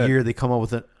What every kinda- year they come up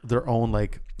with their own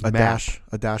like A map.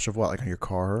 dash of what, like on your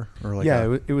car or like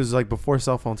Yeah, it was like before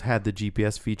cell phones had the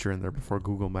GPS feature in there, before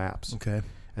Google Maps, okay.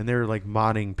 and they were like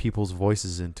modding people's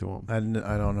voices into them.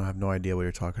 I don't know. I have no idea what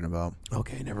you're talking about.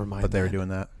 Okay, never mind. But they were that. doing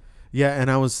that. Yeah,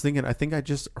 and I was thinking, I think I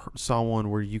just saw one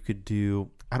where you could do,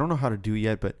 I don't know how to do it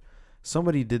yet, but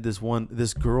somebody did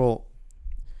this girl.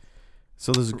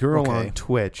 So this girl Okay. on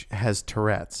Twitch has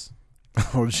Tourette's.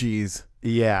 Oh, jeez.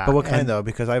 Yeah. But what kind and- though?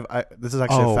 Because this is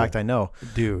actually Oh. a fact I know.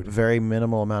 Dude. Very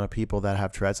minimal amount of people that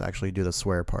have Tourette's actually do the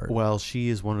swear part. Well, she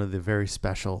is one of the very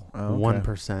special Oh, okay.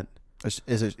 1%.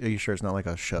 Is it? Are you sure it's not like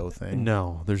a show thing?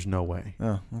 No, there's no way.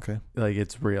 Oh, okay. Like,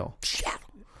 it's real.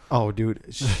 Oh, dude.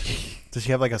 Does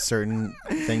she have like a certain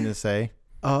thing to say?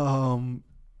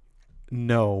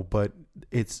 No, but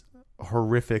it's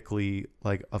horrifically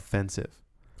like offensive.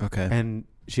 Okay. And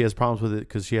she has problems with it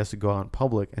because she has to go out in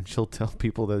public, and she'll tell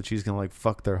people that she's gonna like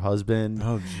fuck their husband.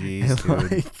 Oh, jeez, And,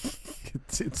 dude.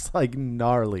 like, it's like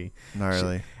gnarly,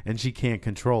 Gnarly. and she can't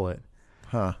control it.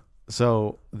 Huh.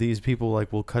 So these people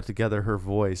like will cut together her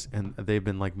voice, and they've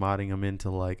been like modding them into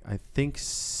like I think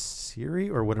Siri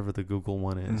or whatever the Google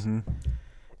one is. Mm-hmm.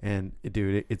 And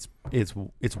dude, it's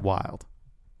wild.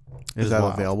 It Is that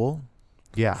wild. available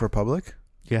Yeah, for public?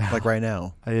 yeah. Like right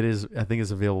now? It is. I think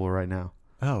it's available right now.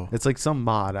 Oh, It's like some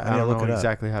mod. I gotta don't look know it up.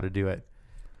 exactly how to do it,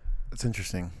 that's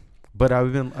interesting. but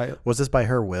I've been. Was this by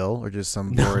her will or just some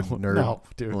bored nerd no,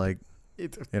 dude. like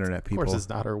It, internet of people? course, it's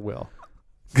not her will.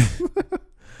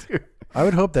 I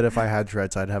would hope that if I had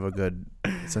Tourette's, I'd have a good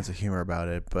sense of humor about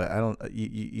it. But I don't.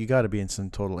 You got to be in some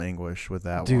total anguish with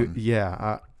that Dude, one.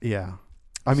 yeah, yeah.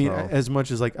 I mean, So- as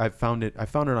much as like I found it on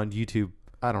YouTube.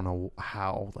 I don't know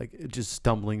how, like just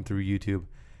stumbling through YouTube,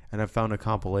 and I found a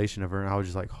compilation of her, and I was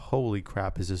just like, "Holy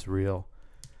crap, is this real?"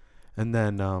 And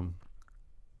then,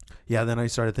 then I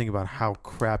started thinking about how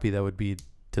crappy that would be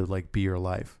to like be your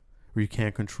life, where you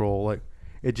can't control, like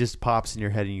it just pops in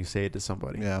your head and you say it to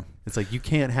somebody. Yeah. It's like you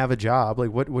can't have a job. Like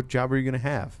what job are you gonna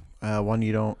have? One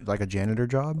you don't like, a janitor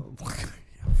job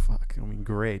Yeah, fuck. I mean,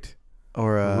 great.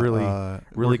 or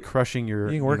Really crushing your.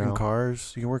 You can work you in know.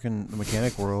 cars. You can work in the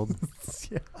mechanic world.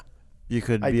 Yeah. You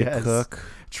could I be a guess. cook.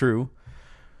 True.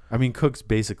 I mean, cooks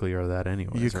basically are that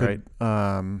anyways, You could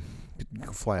right? you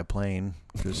could fly a plane.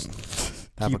 Just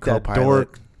have Keep a that co-pilot.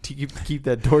 keep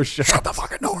that door shut. Shut the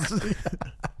fucking door.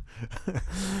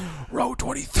 Row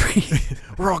 23.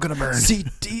 We're all gonna burn.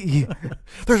 CD.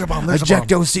 There's a bomb. There's a bomb.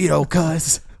 Ejectocito,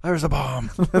 cuz. There's a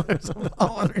bomb.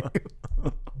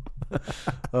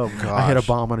 Oh gosh. I hit a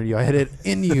bomb under you. I hit it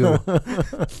in you.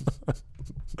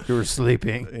 You were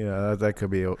sleeping. Yeah, that could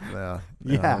be. Yeah. I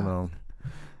Yeah. don't know.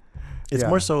 It's Yeah.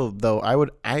 more so though. I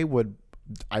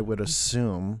would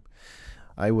assume.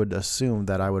 I would assume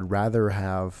that I would rather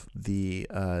have the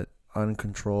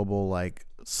uncontrollable like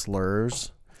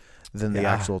slurs than the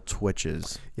actual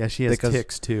twitches. Yeah, she has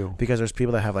tics too. Because there's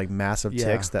people that have like massive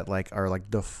tics that like are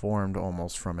like deformed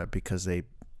almost from it because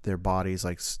their body's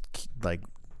like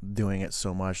doing it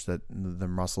so much that the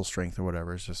muscle strength or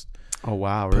whatever is just. Oh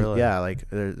wow, really? Yeah, like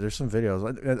there's some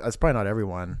videos. It's probably not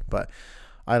everyone, but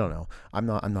I don't know. I'm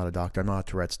not a doctor. I'm not a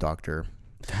Tourette's doctor.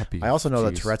 I also know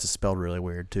that Tourette's is spelled really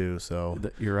weird too. So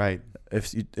you're right.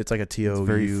 It's like a T-O-U. It's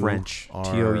very French.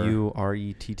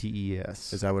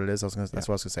 T-O-U-R-E-T-T-E-S. Is that what it is? That's what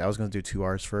I was gonna say. I was gonna do 2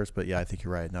 R's first, but yeah, I think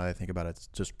you're right. Now that I think about it, it's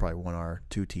just probably 1 R,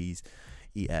 2 T's,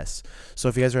 E-S. So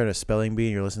if you guys are at a spelling bee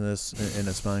and you're listening to this in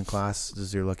a spelling class, this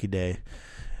is your lucky day.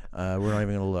 We're not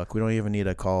even gonna look. We don't even need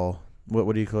a call.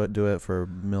 What do you call it? Do it for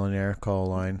millionaire? Call a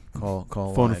line. Call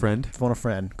phone line. a friend. Phone a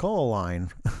friend. Call a line.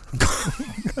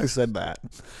 I said that.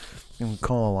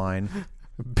 Call a line.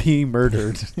 Being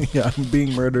murdered. Yeah, I'm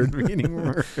being murdered. Being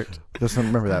murdered. Just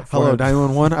remember that. Hello,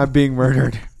 911. I'm being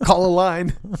murdered. Call a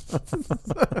line.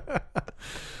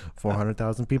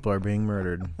 400,000 people are being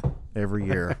murdered every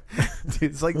year.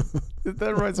 Dude, it's like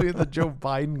that reminds me of the Joe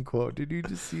Biden quote. Did you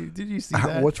see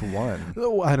that? Which one?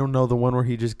 Oh, I don't know. The one where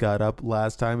he just got up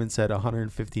last time and said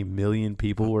 150 million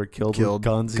people were killed with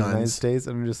guns in the United States.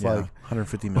 I'm just like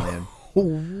 150 million.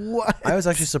 What? I was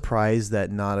actually surprised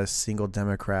that not a single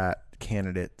Democrat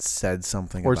candidate said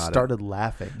something or about it. Or started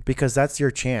laughing. Because that's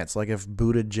your chance. Like if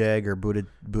Buttigieg or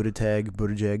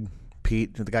Buttigieg,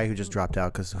 Pete, the guy who just dropped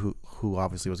out because who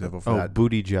obviously was going to vote for that. Oh,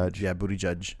 Booty Judge. Yeah, Booty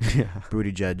Judge. Yeah.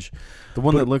 Booty Judge. The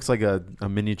one that looks like a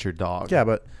miniature dog. Yeah,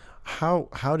 but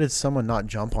how did someone not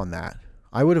jump on that?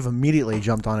 I would have immediately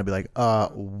jumped on and be like,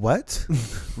 what?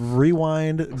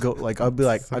 Rewind, go like I'd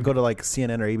go to like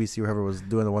CNN or ABC, whoever was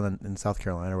doing the one in South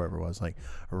Carolina or wherever it was, like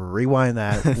rewind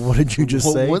that. What did you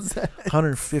just say? What was that?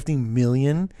 150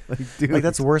 million? Dude, like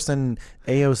that's worse than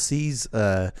AOC's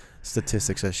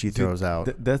statistics that she throws out.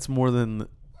 That's more than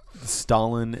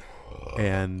Stalin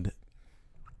and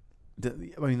I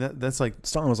mean that's like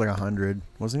Stalin was like 100,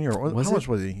 wasn't he? Or how much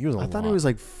was he? He was a lot. I thought he was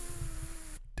like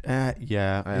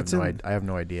yeah. I have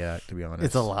no idea, to be honest.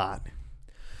 It's a lot.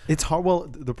 It's hard. Well,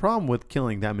 the problem with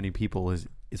killing that many people is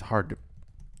hard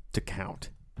to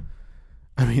count.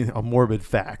 I mean, a morbid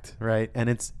fact, right? And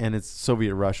it's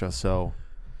Soviet Russia, so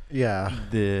yeah.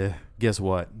 Guess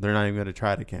what? They're not even going to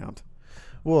try to count.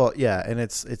 Well, yeah, and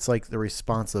it's like the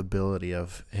responsibility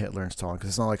of Hitler and Stalin, because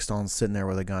it's not like Stalin's sitting there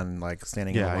with a gun, like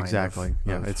standing in a line. Yeah, exactly.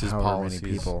 Of it's his policies.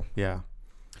 Many people. Yeah.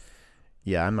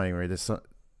 Yeah, I'm not even ready.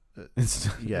 It's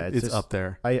up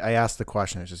there. I asked the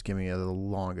question. It's just giving me the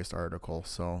longest article.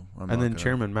 So and then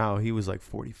Chairman Mao, he was like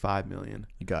 45 million.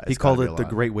 He called it the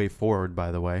Great Way Forward.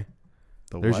 By the way,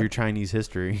 there's your Chinese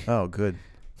history. Oh, good.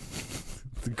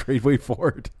 The Great Way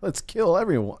Forward. Let's kill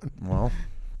everyone. Well,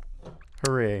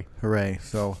 hooray!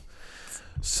 So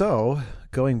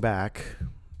going back,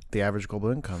 the average global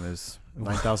income is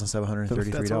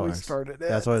 $9,733. That's what we started at.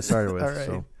 That's what it started with. All right.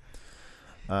 So.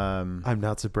 I'm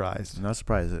not surprised. I'm not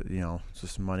surprised that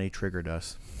just money triggered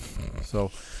us.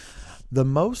 So, the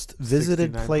most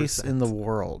visited 69%. Place in the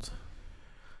world,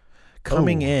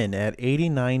 coming in at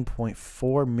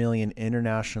 89.4 million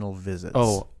international visits.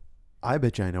 Oh, I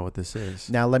bet you I know what this is.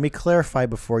 Now, let me clarify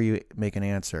before you make an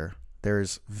answer.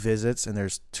 There's visits and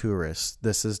there's tourists.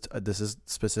 This is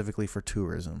specifically for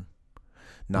tourism,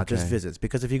 not just visits.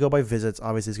 Because if you go by visits,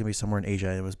 obviously it's gonna be somewhere in Asia.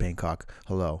 And it was Bangkok.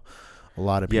 Hello. A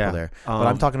lot of people there, but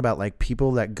I'm talking about like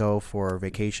people that go for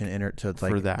vacation to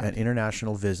like an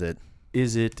international visit.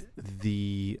 Is it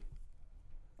the?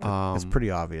 It's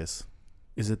pretty obvious.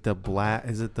 Is it the black?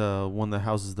 Is it the one that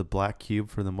houses the black cube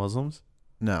for the Muslims?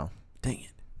 No. Dang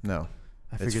it. No.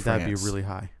 I figured that'd be really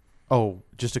high. Oh,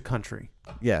 just a country.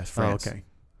 Yeah, France. Oh, okay.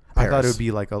 Paris. I thought it would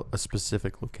be like a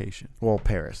specific location. Well,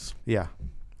 Paris. Yeah,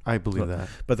 I believe that.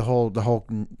 But the whole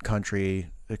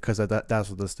country. Because that's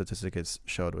what the statistic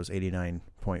showed was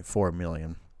 89.4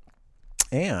 million,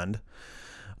 and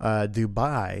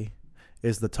Dubai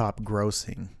is the top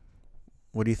grossing.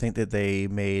 What do you think that they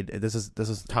made? This is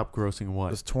top grossing. What?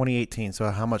 It was 2018. So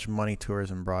how much money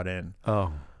tourism brought in?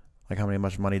 Oh, like how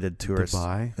much money did tourists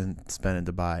spend in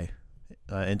Dubai?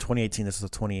 In 2018, this is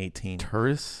 2018.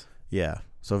 Tourists? Yeah.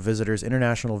 So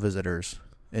international visitors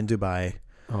in Dubai.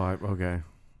 Oh, okay.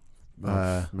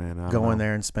 Man, going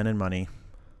there and spending money.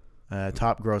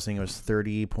 Top grossing was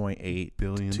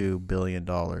 $30.82 billion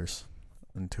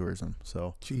in tourism.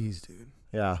 So, jeez, dude.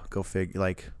 Yeah, go figure.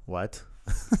 Like what?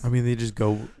 I mean, they just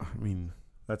go. I mean,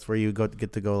 that's where you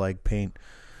get to go like paint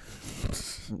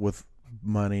with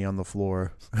money on the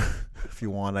floor. if you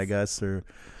want, I guess, or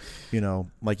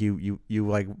like you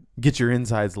like Get your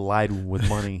insides lied with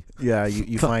money. yeah,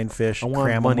 you find fish, I want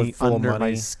cram them money with full under of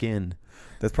money. my skin.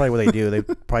 That's probably what they do. They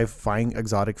probably find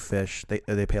exotic fish.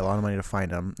 They pay a lot of money to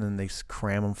find them, and then they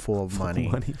cram them full of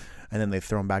money, and then they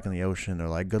throw them back in the ocean. They're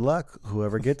like, "Good luck.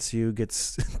 Whoever gets you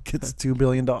gets $2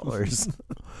 billion."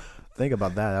 Think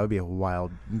about that. That would be a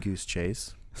wild goose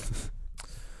chase.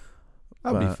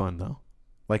 That'd be fun though.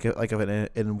 Like if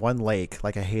in one lake,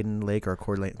 like a Hayden Lake or a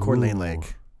Coeur d'Alene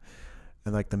Lake,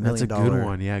 and like the $1 million. That's a good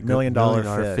one. Yeah, $1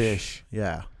 million fish.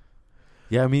 Yeah.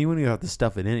 Yeah, I mean, when you have to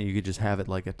stuff it in it, you could just have it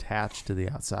like attached to the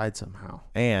outside somehow.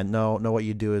 And no, what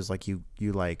you do is like you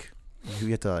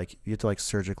have to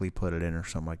surgically put it in or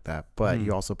something like that. But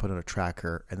you also put in a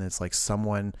tracker, and it's like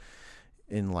someone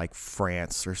in like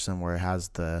France or somewhere has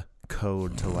the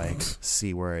code to like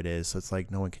see where it is. So it's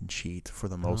like no one can cheat for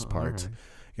the most part. Right.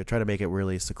 You try to make it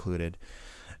really secluded.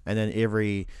 And then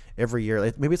every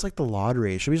year, maybe it's like the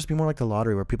lottery. It should just be more like the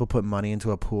lottery where people put money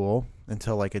into a pool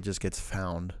until like it just gets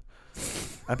found.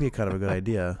 That'd be kind of a good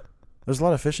idea. There's a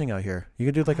lot of fishing out here. You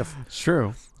could do like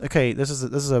True. Okay, this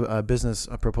is a business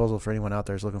proposal for anyone out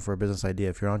there who's looking for a business idea.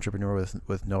 If you're an entrepreneur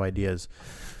with no ideas,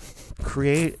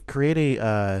 create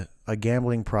a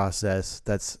gambling process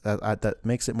that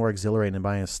makes it more exhilarating than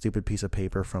buying a stupid piece of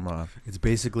paper from a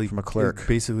clerk. It's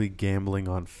basically gambling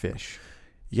on fish.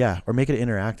 Yeah, or make it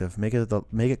interactive. Make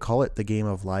it call it the game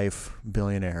of life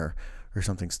billionaire or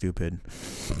something stupid,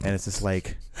 and it's just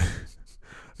like.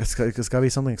 It's got to be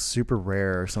something super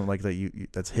rare or something like that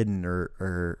that's hidden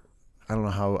or I don't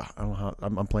know how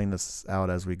I'm playing this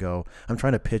out as we go. I'm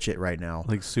trying to pitch it right now.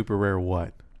 Like super rare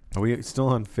what? Are we still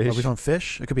on fish? Are we on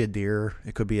fish? It could be a deer.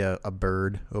 It could be a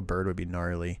bird. A bird would be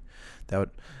gnarly.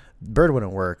 Bird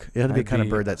wouldn't work. It had to be a kind of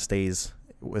bird that stays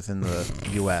within the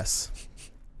U.S.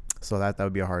 So that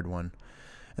would be a hard one.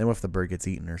 And what if the bird gets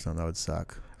eaten or something? That would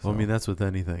suck. Well, I mean, that's with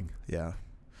anything. Yeah.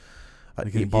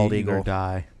 Eat bald eagle eagle. Or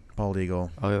die. Bald eagle.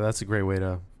 Oh, yeah, that's a great way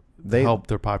to help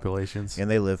their populations.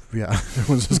 And they live. Yeah,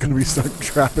 everyone's just gonna be stuck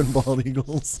trapping bald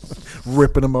eagles,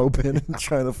 ripping them open, and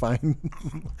trying to find.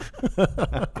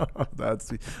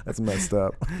 That's messed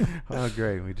up. Oh,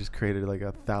 great! We just created like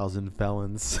 1,000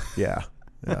 felons. Yeah.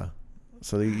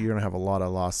 So you're gonna have a lot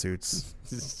of lawsuits.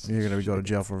 You're gonna go to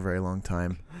jail for a very long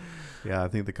time. Yeah, I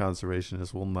think the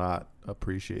conservationists will not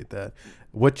appreciate that.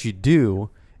 What you do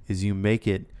is you make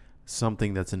it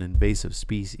something that's an invasive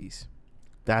species.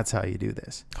 That's how you do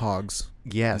this. Hogs.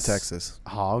 Yes. In Texas.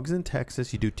 Hogs in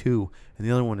Texas, you do 2. And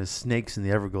the other one is snakes in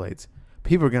the Everglades.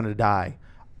 People are going to die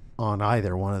on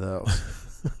either one of those.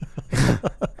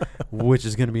 Which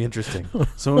is going to be interesting.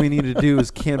 So what we need to do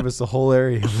is canvas the whole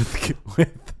area we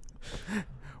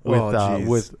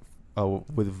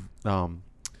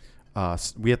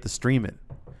have to stream it.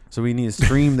 So we need to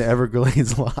stream the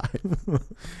Everglades live.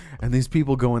 And these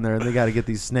people go in there and they got to get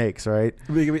these snakes, right?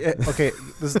 Okay,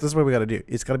 this is what we got to do.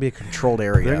 It's got to be a controlled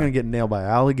area. They're going to get nailed by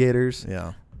alligators.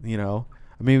 Yeah.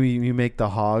 Maybe you make the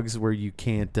hogs where you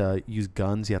can't use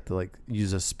guns. You have to like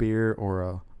use a spear or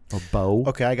a bow.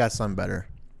 Okay, I got something better.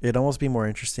 It'd almost be more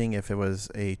interesting if it was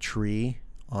a tree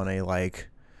on a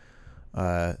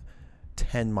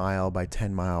 10 mile by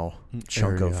 10 mile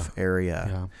chunk of area.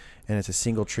 Yeah. And it's a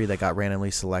single tree that got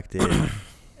randomly selected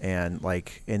and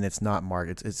it's not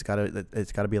marked. It's got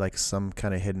to be like some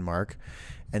kind of hidden mark.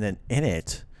 And then in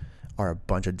it are a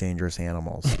bunch of dangerous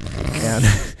animals. And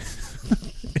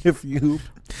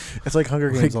it's like Hunger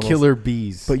Games, like killer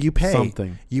bees. But you pay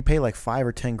something. You pay like $5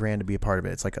 or $10 to be a part of it.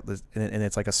 It's like and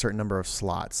it's like a certain number of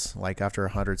slots. Like after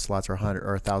 100 slots or 100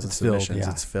 or 1,000 submissions,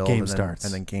 it's filled. Game starts.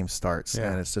 And then game starts.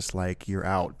 Yeah. And it's just like you're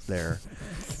out there.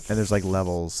 And there's like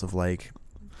levels of like,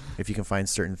 if you can find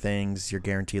certain things, you're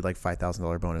guaranteed like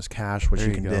 $5,000 bonus cash, which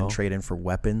you can then trade in for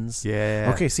weapons.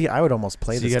 Yeah. Okay. See, I would almost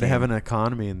play this. So you got to game. have an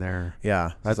economy in there.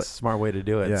 Yeah. That's a smart way to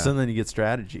do it. Yeah. So then you get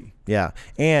strategy. Yeah.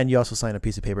 And you also sign a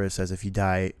piece of paper that says if you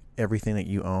die, everything that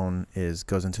you own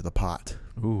goes into the pot.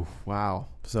 Ooh, wow.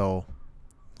 So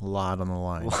a lot on the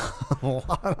line.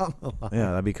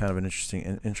 Yeah, that'd be kind of an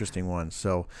interesting one.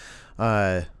 So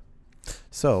most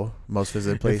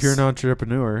visited place. If you're an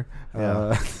entrepreneur,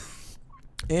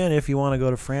 and if you want to go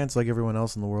to France like everyone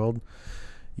else in the world,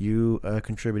 you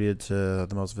contributed to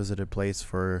the most visited place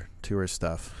for tourist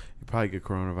stuff. you probably get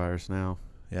coronavirus now.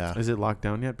 Yeah. Is it locked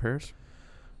down yet, Paris?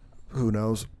 Who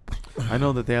knows? I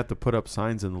know that they have to put up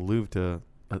signs in the Louvre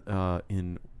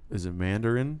is it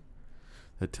Mandarin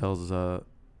that tells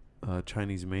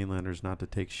Chinese mainlanders not to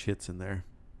take shits in there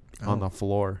on the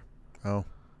floor. Oh.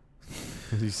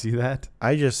 Did you see that?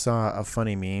 I just saw a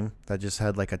funny meme that just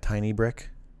had like a tiny brick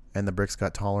and the bricks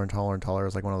got taller and taller and taller. It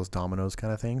was like one of those dominoes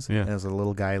kind of things. Yeah. And there's a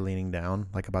little guy leaning down,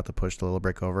 like about to push the little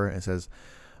brick over. And it says,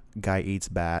 "Guy eats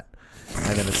bat."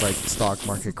 And then it's like stock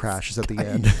market crashes at the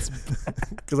end.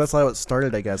 Because that's how it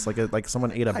started, I guess. Like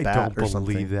someone ate a bat I or don't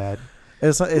something. believe that.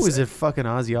 It's Who is it? Fucking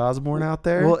Ozzy Osbourne out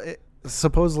there? Well,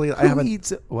 supposedly I haven't.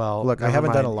 Eats it? Well, Look, I never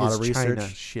haven't done mind. a lot of It's research. China.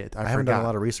 Shit, I haven't done a forgot.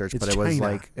 lot of research, It's but it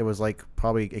China. was like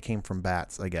probably it came from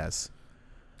bats, I guess.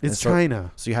 It's and so-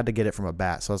 China. So you had to get it from a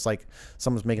bat. So it's like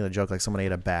someone's making a joke, like someone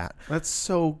ate a bat. That's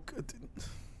so good.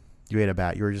 You ate a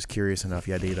bat. You were just curious enough.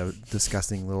 You had to eat a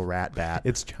disgusting little rat bat.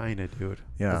 It's China, dude.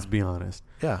 Yeah. Let's be honest.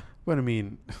 Yeah. But I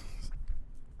mean,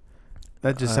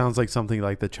 that just sounds like something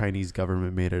like the Chinese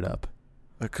government made it up.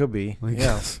 It could be. Like,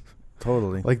 Yeah.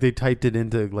 Totally. Like they typed it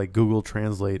into like Google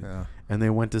Translate, Yeah. and they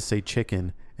went to say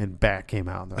chicken, and bat came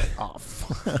out. And they're like, oh,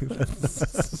 fuck.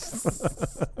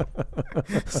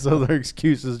 So their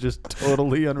excuse is just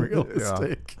totally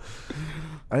unrealistic.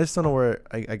 I just don't know where.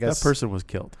 I guess That person was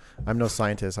killed. I'm no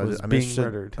scientist. Was I'm being interested.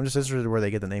 murdered. I'm just interested where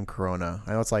they get the name Corona.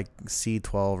 I know it's like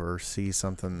C12 or C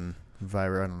something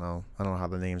virus. I don't know. I don't know how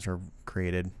the names are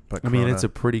created. But I mean, Corona- it's a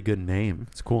pretty good name.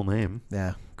 It's a cool name.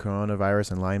 yeah,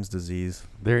 coronavirus and Lyme's disease.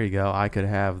 There you go. I could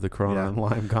have the Corona Yeah. and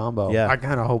Lime combo. Yeah. I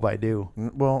kind of hope I do.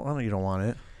 Well, I know you don't want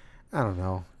it. I don't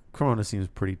know. Corona seems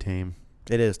pretty tame.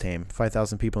 It is tame.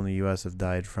 5,000 people in the U.S. have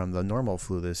died from the normal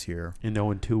flu this year. In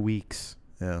 2 weeks.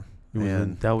 Yeah.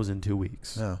 That was in 2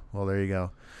 weeks. Yeah. Well, there you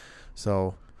go.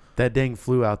 So, That dang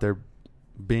flu out there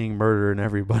being murdering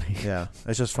everybody. yeah.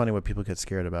 It's just funny what people get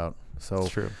scared about. So, It's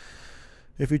true.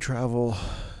 if you travel,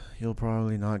 you'll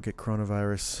probably not get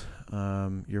coronavirus.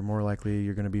 You're more likely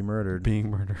you're going to be murdered. Being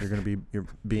murdered. You're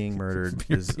being murdered.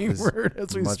 You're is- being is murdered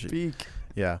as we much- speak.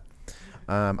 Yeah.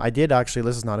 I did actually.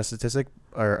 This is not a statistic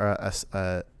or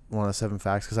one of the 7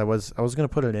 facts because I was gonna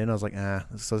put it in. I was like,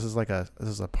 So this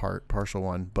is a partial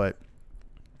one, but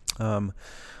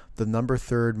the number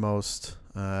 3rd most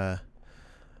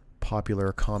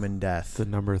popular common death The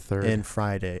number 3rd. in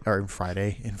Florida.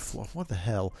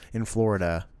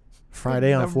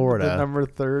 Friday on Florida. The number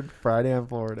 3rd Friday on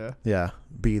Florida. Yeah,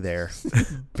 be there.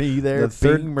 Be there. the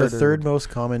being murdered. third most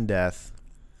common death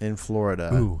in Florida.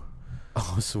 Ooh.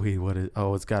 Oh, sweet. What is?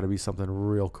 Oh, it's got to be something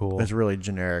real cool. It's really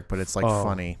generic, but it's like Oh,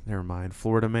 funny. Never mind.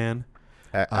 Florida man.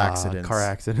 Accidents. Car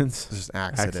accidents. It's just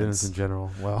Accidents in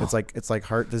general. Well, It's like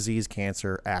heart disease,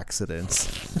 cancer, accidents.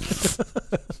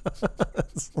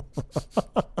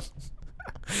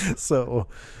 So,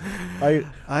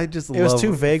 I just it was love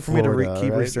too vague for me to Florida,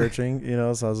 keep right? researching,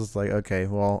 So I was just like, okay,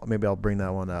 well, maybe I'll bring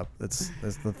that one up. It's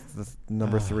the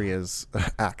number 3 is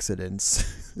accidents.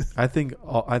 I think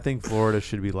Florida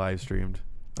should be live streamed.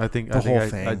 I think The whole I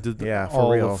thing. did Yeah, for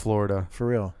all real. of Florida. For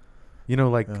real.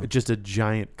 Like just a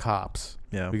giant cops.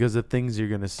 Yeah. Because the things you're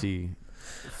gonna see,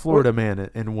 Florida man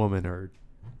and woman are.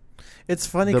 It's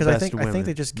funny the because I best think women,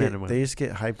 they just men get and women. they just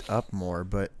get hyped up more,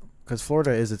 but because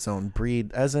Florida is its own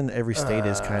breed, as in every state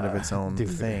is kind of its own dude.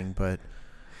 thing. But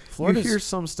You Florida, hear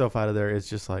some stuff out of there. It's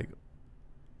just like,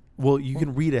 well, you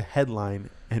can read a headline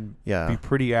and Yeah. be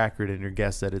pretty accurate in your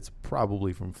guess that it's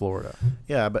probably from Florida.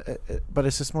 yeah, but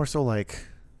it's just more so like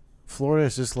Florida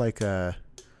is just like a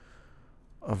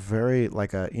very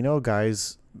like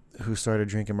guys who started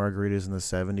drinking margaritas in the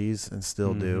 70s and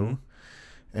still do,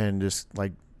 and just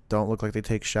like don't look like they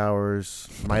take showers.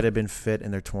 Might have been fit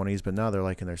in their 20s, but now they're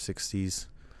like in their 60s.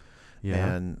 Yeah.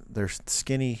 And they're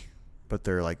skinny, but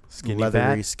they're like Skinny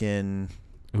leathery fat? skin.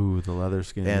 Ooh, the leather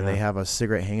skin. And yeah. they have a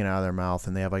cigarette hanging out of their mouth,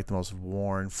 and they have like the most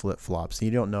worn flip-flops.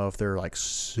 You don't know if they're like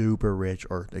super rich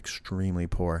or extremely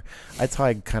poor. That's how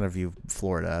I kind of view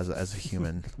Florida as a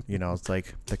human. It's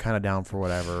like they're kind of down for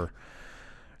whatever.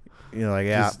 Like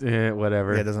Just,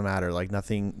 whatever. it doesn't matter. Like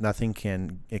nothing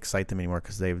can excite them anymore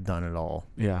because they've done it all.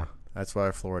 Yeah. That's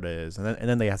why Florida is, and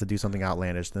then they have to do something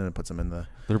outlandish. Then it puts them in the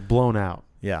They're blown out.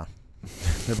 yeah.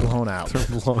 They're blown out.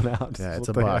 They're blown out. Yeah, it's What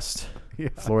a the heck? bust. Yeah.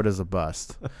 Florida's a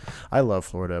bust. I love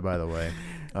Florida, by the way.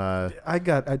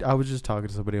 I was just talking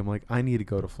to somebody. I'm like, I need to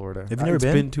go to Florida. Have you never It's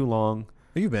been? been too long.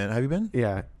 Have you been?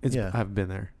 Yeah. Yeah. I've been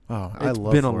there. Oh, It's I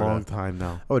love been Florida. a long time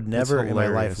now. I would never It's in my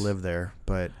life hilarious. live there,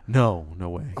 but No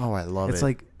way. I love it. It's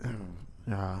like,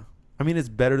 I mean, it's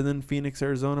better than Phoenix,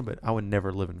 Arizona, but I would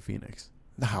never live in Phoenix.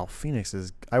 Wow, Phoenix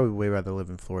is. I would way rather live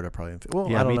in Florida probably. Well,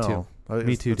 Yeah, I don't me know. too.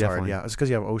 Me too, It's hard, definitely. yeah, it's because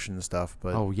you have ocean and stuff.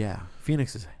 But Oh yeah,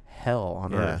 Phoenix is hell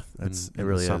on yeah, earth. it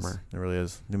really is. It really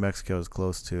is. New Mexico is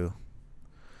close to.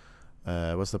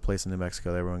 What's the place in New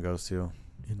Mexico that everyone goes to?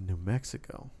 In New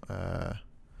Mexico,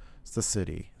 It's the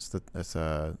city. It's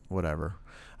whatever.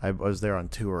 I was there on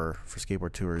tour for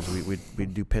skateboard tours.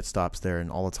 We'd do pit stops there and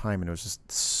all the time, and it was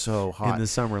just so hot. In the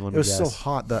summer, it was so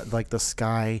hot that like the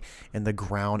sky and the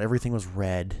ground, everything was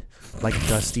red, like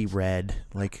dusty red,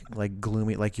 like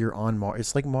gloomy, like you're on Mars.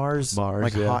 It's like Mars,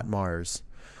 like hot Mars.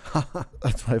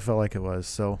 That's what I felt like it was.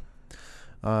 So,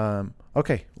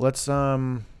 okay, let's.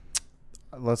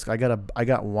 I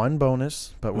got one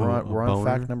bonus, but we're on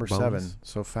fact number 7.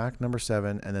 So fact number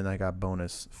 7, and then I got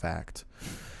bonus fact.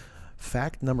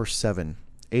 Fact number 7: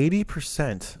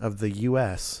 80% of the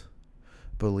U.S.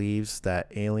 believes that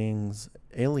aliens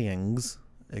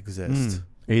exist.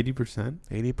 80%.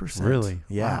 80%. Really?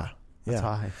 Yeah. Wow. That's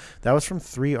high. That was from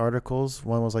 3 articles.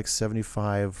 One was like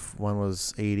 75, one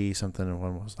was 80 something, and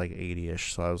one was like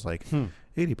 80ish. So I was like,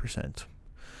 80%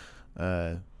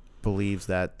 believes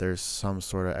that there's some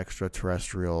sort of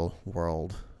extraterrestrial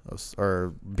world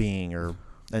or being or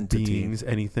entity. Beings,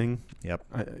 anything. Yep.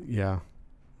 Yeah.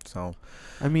 So,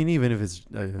 I mean, even if it's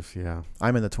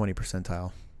I'm in the 20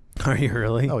 percentile. Are you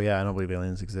really? Oh yeah, I don't believe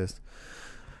aliens exist,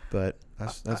 but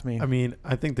that's me. I mean,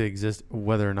 I think they exist,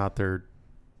 whether or not they're,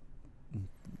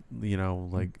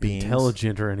 like beings,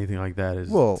 intelligent or anything like that.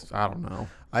 I don't know.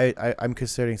 I'm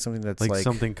considering something that's like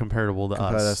something comparable to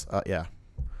us. Yeah.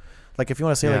 Like if you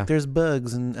want to say like there's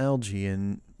bugs and algae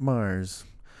and Mars.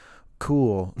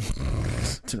 Cool.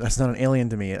 That's not an alien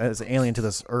to me. It's an alien to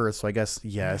this Earth, so I guess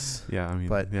yes. Yeah, I mean,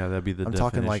 but that'd be the I'm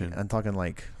definition. talking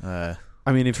like I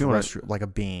mean, if you want like a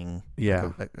being,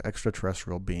 like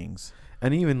extraterrestrial beings,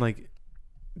 and even like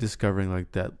discovering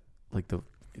like that, like the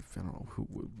I don't know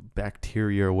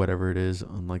bacteria or whatever it is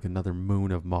on like another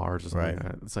moon of Mars or something. Right.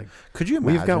 Like that. It's like, could you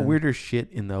imagine? We've got weirder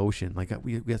shit in the ocean. Like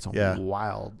we got some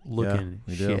wild looking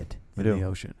shit in the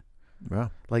ocean. Yeah,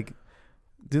 like.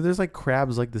 Dude, there's like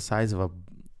crabs like the size of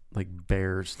like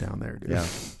bears down there, dude.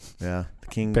 Yeah. The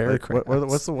king bear crabs.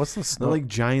 What's the snow? They're like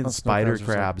giant spider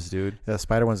crabs, dude. Yeah,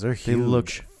 spider ones. They're huge. They look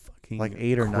fucking like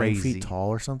 8 or 9 crazy. feet tall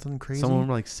or something crazy. Some of them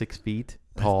are like 6 feet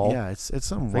tall. Yeah, it's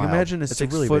some. Like wild. imagine a it's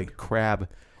 6 really foot big crab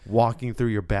walking through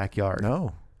your backyard.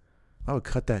 No, I would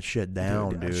cut that shit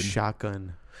down, dude.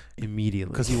 Shotgun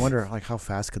immediately. Because you wonder like how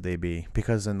fast could they be?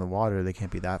 Because in the water they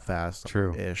can't be that fast.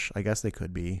 True. Ish. I guess they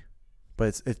could be.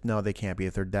 But no, they can't be.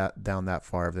 If they're down that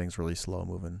far, everything's really slow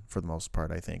moving for the most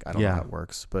part, I think. I don't know how it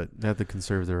works, but they have to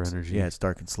conserve their energy. Yeah, it's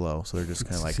dark and slow, so they're just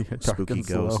kind of like spooky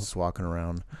ghosts walking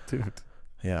around. Dude.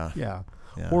 Yeah.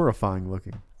 Horrifying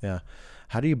looking. Yeah.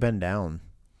 How do you bend down?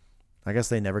 I guess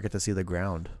they never get to see the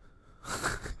ground.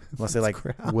 Unless they like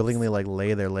willingly like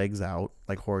lay their legs out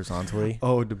like horizontally.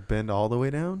 Oh, to bend all the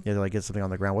way down? Yeah, to like get something on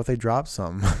the ground. What if they drop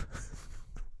some?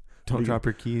 Don't drop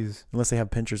your keys. Unless they have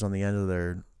pinchers on the end of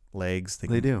their legs.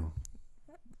 They do.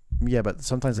 Yeah, but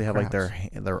sometimes they have like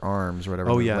their arms or whatever.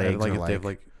 Oh yeah, legs like if they have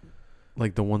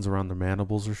like the ones around their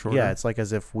mandibles are shorter. Yeah, it's like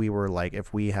as if we were like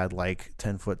if we had like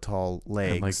 10-foot tall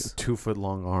legs and like 2 foot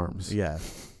long arms. Yeah,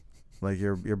 like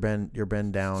your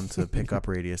bend down to pick up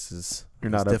radius is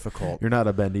difficult. You're not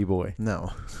a bendy boy.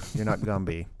 No, you're not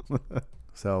Gumby.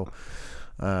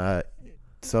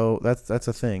 So that's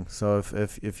a thing. So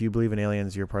if you believe in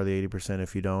aliens, you're part of the 80%.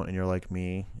 If you don't, and you're like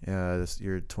me,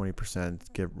 you're 20%,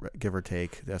 give or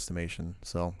take the estimation.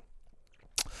 So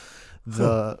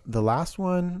the last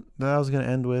one that I was going to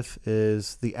end with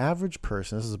is the average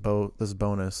person. This is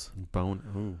bonus.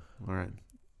 Ooh, all right.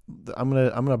 I'm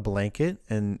gonna blanket,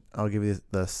 and I'll give you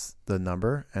the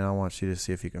number, and I want you to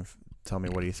see if you can tell me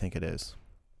what do you think it is.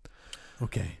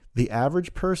 Okay. The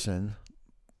average person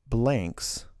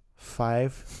blanks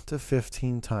 5 to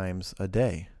 15 times a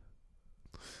day.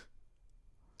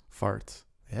 Farts.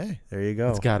 Hey, there you go.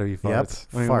 It's got to be farts.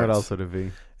 Yep, What else would it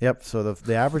be? Yep. So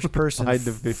the average person 5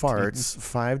 to 15. farts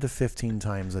 5 to 15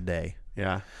 times a day.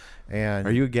 Yeah. And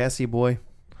are you a gassy boy?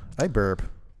 I burp.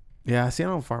 Yeah. See, I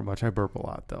don't fart much. I burp a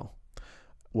lot though.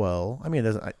 Well, I mean, it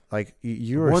doesn't like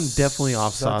you're one definitely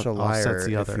such a liar offsets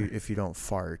the other. if you don't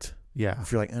fart. Yeah.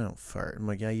 If you're like, I don't fart. I'm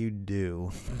like, yeah, you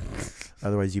do.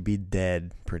 Otherwise, you'd be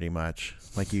dead pretty much.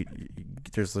 Like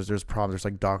there's problems. There's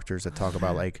like doctors that talk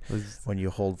about like when you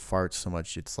hold farts so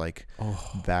much, it's like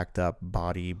backed up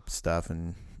body stuff,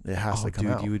 and it has to come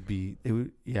out. You would be. It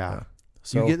would. Yeah.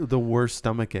 So you get the worst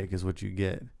stomach ache is what you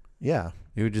get. Yeah.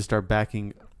 It would just start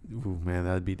backing. Ooh, man,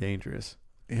 that'd be dangerous.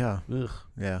 Yeah. Ugh.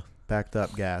 Yeah. Backed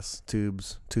up gas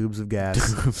tubes of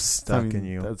gas stuck in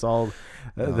you. That's all.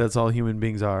 That's all human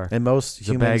beings are. And most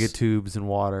humans, bag of tubes and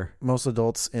water. Most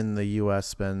adults in the U.S.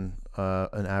 spend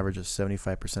an average of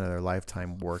 75% of their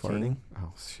lifetime working. Farting?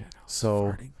 Oh shit!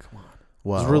 Farting. Come on.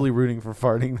 Well, I was really rooting for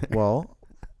farting there. Well,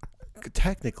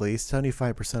 technically,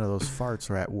 75% of those farts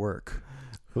are at work.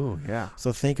 Ooh, yeah.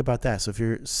 So think about that. So if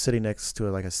you're sitting next to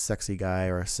like a sexy guy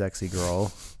or a sexy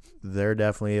girl, they're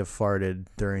definitely have farted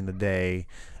during the day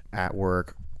at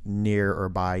work, near or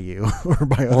by you, or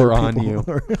by other Or on people.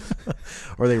 you.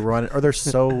 Or they run, or they're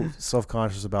so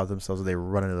self-conscious about themselves that they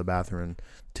run into the bathroom and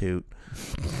toot.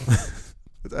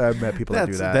 I've met people that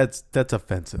do that. That's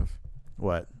offensive.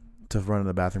 What? To run in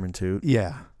the bathroom and toot?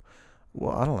 Yeah.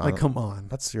 Well, I don't know. Like, come on.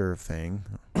 That's your thing.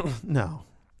 No.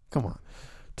 Come on.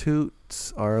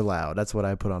 Toots are allowed. That's what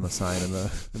I put on the sign in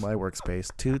my workspace.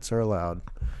 Toots are allowed.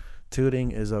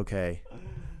 Tooting is okay.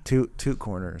 Toot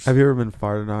corners. Have you ever been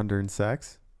farted on during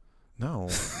sex? No.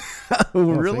 Oh, I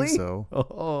don't really? think so.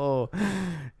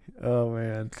 Oh,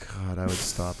 man. God, I would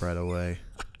stop right away.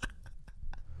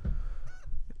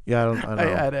 Yeah, I I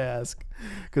know. had to ask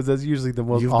because that's usually the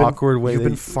most You've awkward way. You've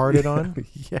been farted on?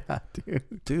 Yeah,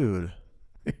 dude. Dude.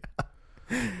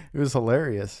 It was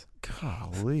hilarious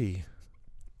Golly.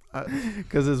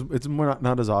 because it's more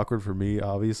not as awkward for me,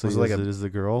 obviously, Was it like as a- it is the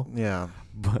girl. Yeah.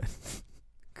 But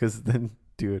because then,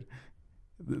 dude,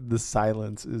 the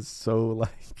silence is so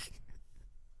like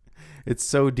it's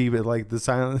so deep. It like the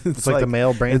silence. It's like the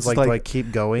male brain's it's like, like- do I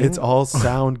keep going? It's all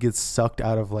sound gets sucked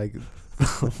out of like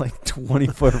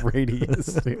 20-foot radius,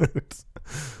 dude.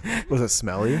 Was it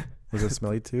smelly? Was it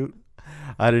smelly toot?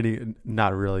 I didn't even.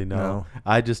 Not really. No. No.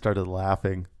 I just started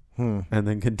laughing Hmm. and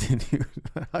then continued.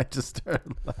 I just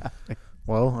started laughing.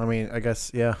 Well, I mean, I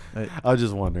guess, yeah. I was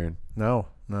just wondering. No,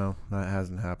 that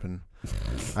hasn't happened.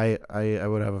 I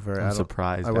would have a very. I'm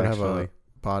surprised. I would actually.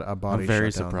 have a body. I'm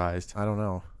very shutdown. surprised. I don't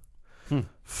know. Hmm.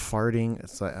 Farting.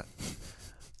 It's like,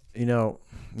 no,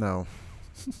 not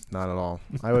at all.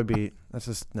 I would be. That's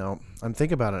just no. I'm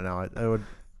thinking about it now. I would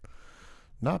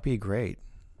not be great.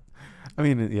 I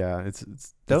mean, yeah, it's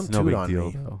Don't no toot big on deal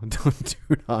me. though. Don't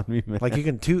toot on me, man. Like you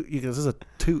can toot. This is a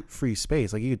toot-free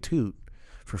space. Like you could toot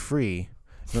for free.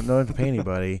 You don't have to pay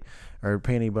anybody or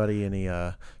pay anybody any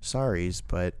sorries,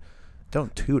 but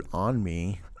don't toot on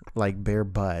me like bare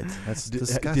butt. That's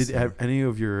disgusting. Did any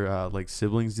of your like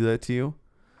siblings do that to you?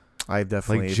 I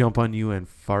definitely Like jump on you and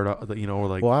fart, or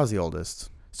like. Well, I was the oldest.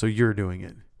 So you're doing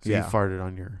it. So Yeah. you farted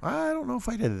on your. I don't know if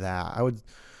I did that.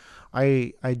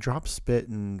 I dropped spit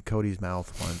in Cody's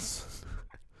mouth once.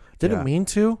 Didn't Yeah. mean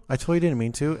to. I totally didn't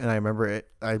mean to, and I remember it.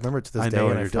 I remember it to this I day, know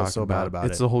what and I you're feel talking so bad about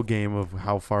It's it. the whole game of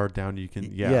how far down you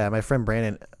can. Yeah. My friend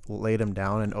Brandon laid him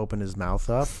down and opened his mouth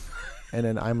up, and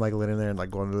then I'm like laying there and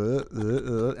like going,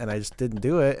 and I just didn't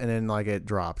do it, and then like it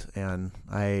dropped, and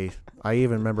I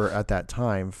even remember at that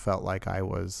time felt like I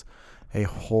was a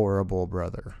horrible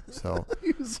brother. So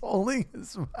He was holding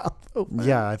his mouth open.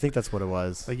 yeah, I think that's what it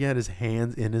was. Like he had his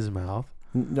hands in his mouth.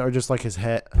 No, just like his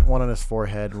head, one on his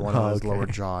forehead, one on his Okay. lower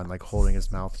jaw, and like holding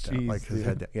his mouth down, Jeez, like his dude.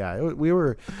 head down. Yeah, we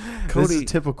were This Cody is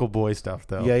typical boy stuff,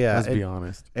 though. Yeah. Let's be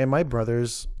honest. and my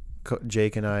brothers, Cody,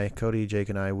 Jake, and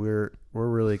I, we're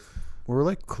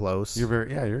like close.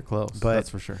 You're close. But- That's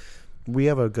for sure. We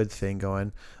have a good thing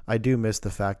going. I do miss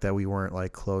the fact that we weren't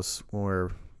like close when we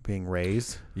were being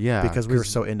raised. Yeah, because we were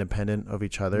so independent of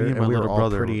each other, me and and my we were little all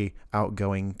brother pretty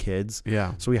outgoing kids.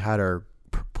 Yeah. So we had our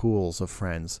pools of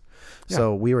friends. Yeah.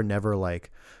 So we were never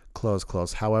like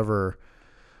close. However,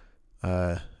 Me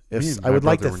and if my I would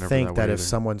like brother to were never think that that way if either.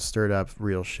 someone stirred up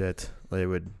real shit, they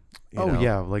would. You Oh know.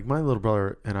 yeah, like my little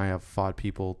brother and I have fought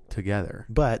people together.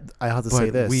 But I have to But say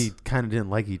this. we kind of didn't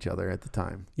like each other at the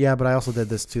time. Yeah, but I also did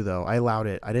this too, though. I allowed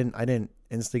it. I didn't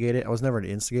instigate it. I was never an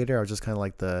instigator. I was just kind of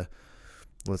like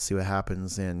let's see what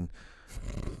happens. And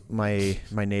my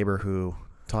neighbor who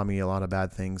taught me a lot of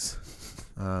bad things,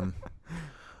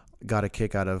 got a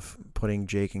kick out of putting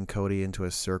Jake and Cody into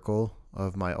a circle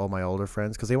of all my older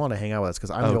friends because they want to hang out with us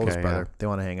because I'm the oldest Okay, brother. yeah. They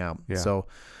want to hang out. Yeah. So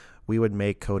we would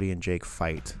make Cody and Jake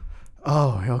fight.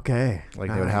 Oh, okay.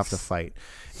 Like they would have to fight,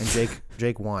 and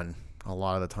Jake won a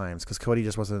lot of the times because Cody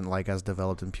just wasn't like as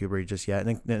developed in puberty just yet.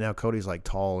 And now Cody's like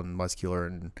tall and muscular,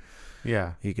 and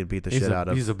Yeah. he could beat the He's shit out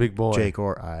of He's a big boy. Jake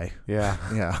or I. Yeah.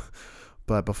 Yeah,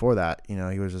 but before that, he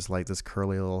was just like this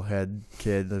curly little head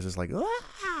kid. There's just like,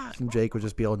 "Ah!" And Jake would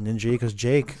just be old ninja because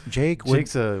Jake would,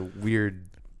 Jake's a weird.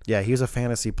 yeah, he was a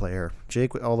fantasy player.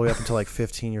 Jake all the way up until like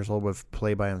 15 years old would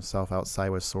play by himself outside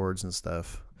with swords and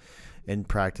stuff. And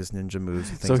practice ninja moves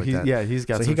and things So like that. he's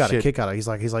got. So some he got shit. a kick out of it.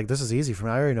 He's like, this is easy for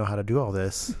me. I already know how to do all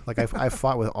this. Like I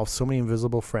fought with so many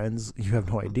invisible friends. You have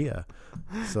no idea.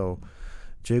 So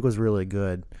Jake was really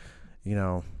good.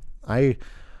 Have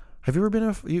you ever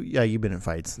been you've been in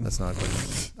fights. That's not good.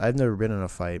 I've never been in a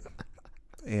fight.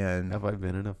 And Have I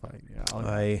been in a fight? Yeah.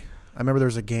 I remember there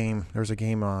was a game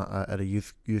at a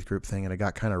youth group thing, and it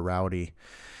got kind of rowdy.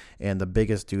 and the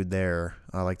biggest dude there,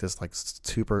 like this like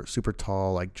super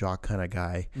tall like jock kind of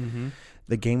guy. Mm-hmm.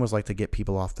 The game was like to get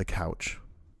people off the couch,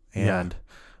 and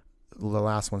the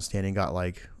last one standing got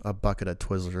like a bucket of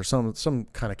Twizzlers or some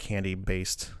kind of candy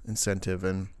based incentive,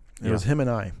 and it was him and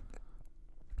I,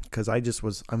 because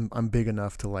I'm big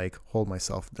enough to like hold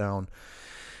myself down.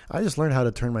 I just learned how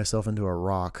to turn myself into a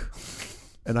rock,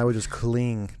 and I would just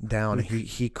cling down.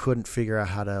 He couldn't figure out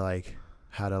how to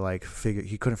figure.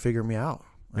 He couldn't figure me out.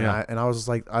 And I was just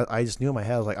like, I just knew in my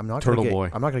head, I was like, I'm not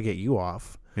gonna get you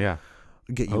off. Yeah.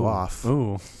 Get you off.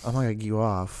 Ooh. I'm not gonna get you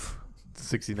off.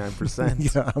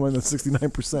 69%. Yeah, I'm in the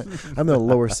 69%. I'm in the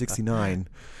lower 69.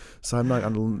 So I'm not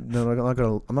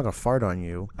gonna fart on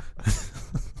you.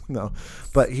 No,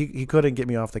 but he couldn't get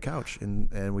me off the couch,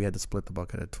 and we had to split the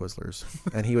bucket of Twizzlers.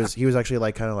 And he was actually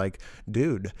like kind of like,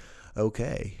 dude,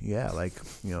 okay, yeah, like,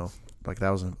 you know, like that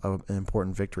was an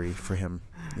important victory for him,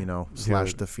 you know,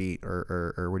 / defeat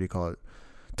or what do you call it,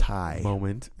 tie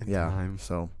moment in time.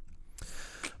 So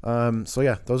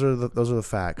yeah, those are the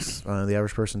facts. The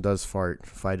average person does fart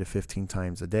 5 to 15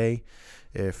 times a day.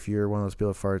 If you're one of those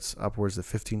people that farts upwards of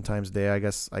 15 times a day, I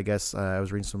guess I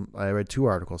read 2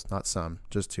 articles, not some,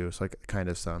 just 2, so like kind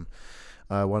of some.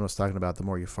 One was talking about the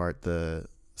more you fart, the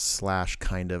 /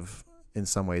 kind of, in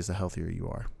some ways, the healthier you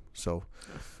are. So,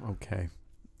 okay,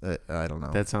 I don't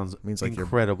know. That sounds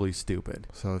incredibly stupid.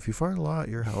 So if you fart a lot,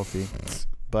 you're healthy.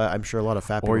 But I'm sure a lot of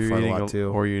fat people fart a lot too.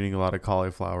 Or you're eating a lot of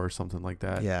cauliflower or something like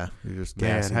that. Yeah, you're just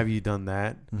gassy. Man, have you done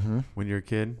that when you're a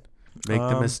kid? Make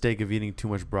the mistake of eating too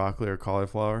much broccoli or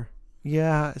cauliflower?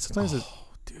 Yeah, sometimes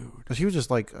dude. Because he was just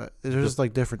like, there's just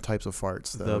like different types of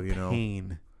farts, though. The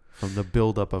pain from the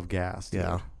buildup of gas. Dude.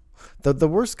 Yeah, the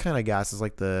worst kind of gas is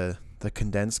like the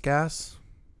condensed gas.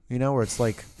 You know, where it's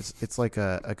like it's like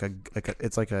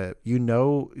a you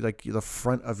know, like the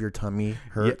front of your tummy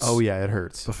hurts. Yeah. Oh yeah, it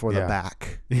hurts before the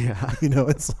back. Yeah, you know,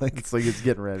 it's like it's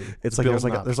getting ready. It's like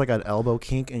there's like an elbow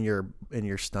kink in your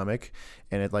stomach,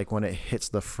 and it like when it hits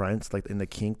the front, like in the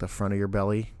kink, the front of your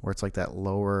belly, where it's like that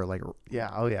lower like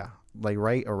like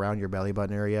right around your belly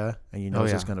button area, and you know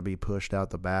it's just gonna be pushed out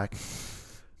the back.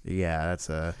 Yeah, that's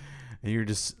and you're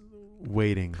just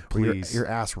waiting. Please, your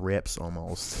ass rips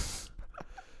almost.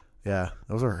 Yeah,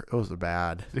 those are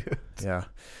bad. Dude. Yeah,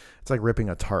 it's like ripping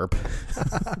a tarp.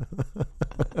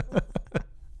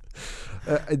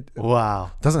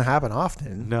 Wow, doesn't happen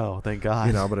often. No, thank God.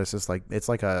 You know, but it's just like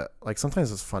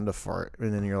sometimes it's fun to fart,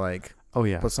 and then you're like, oh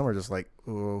yeah. But some are just like,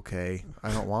 oh, okay,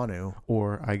 I don't want to,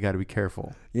 or I got to be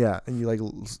careful. Yeah, and you like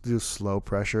do slow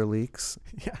pressure leaks.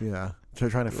 Yeah. So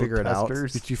trying to figure it out.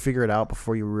 Did you figure it out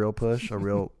before you real push or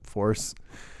real force?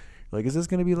 Like, is this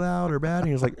gonna be loud or bad? And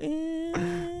you're just like.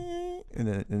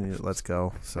 And let's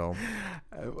go. So,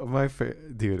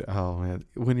 dude, oh man,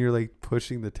 when you're like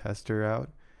pushing the tester out,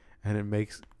 and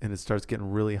it starts getting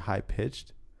really high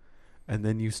pitched, and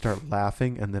then you start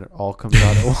laughing, and then it all comes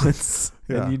out at once,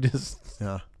 and you just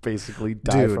basically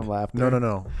die from laughter.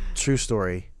 No, true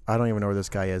story. I don't even know where this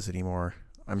guy is anymore.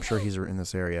 I'm sure he's in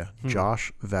this area.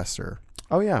 Josh Vesser.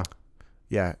 Oh yeah,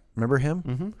 remember him?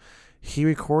 Mm-hmm. He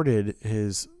recorded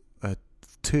his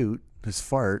his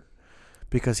fart.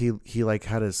 Because he had like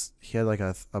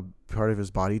a part of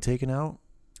his body taken out,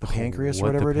 the pancreas or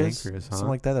whatever it is, something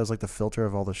like that. That was like the filter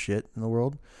of all the shit in the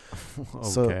world.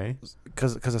 Okay. So,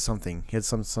 because of something, he had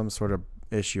some sort of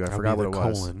issue. I forgot what it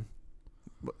was. Colon.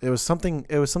 It was something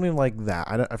like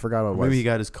that. I forgot what it was. Maybe he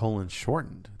got his colon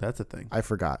shortened. That's a thing. I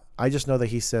forgot. I just know that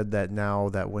he said that now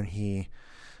that when he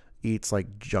eats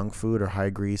like junk food or high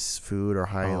grease food or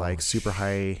super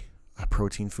high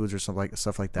protein foods or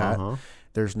stuff like that.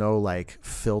 There's no like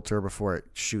filter before it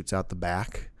shoots out the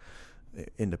back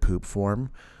into poop form,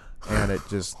 and it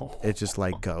just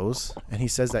like goes. And he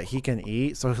says that he can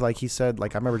eat. So like he said,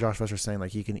 like I remember Josh Vesser saying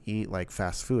like he can eat like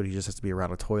fast food. He just has to be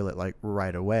around a toilet like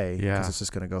right away because it's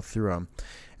just gonna go through him.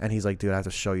 And he's like, dude, I have to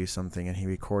show you something. And he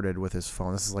recorded with his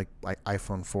phone. This is like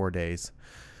iPhone 4 days.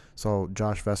 So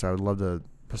Josh Vesser, I would love to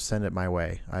send it my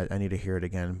way. I need to hear it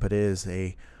again. But it is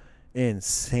a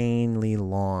insanely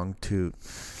long toot.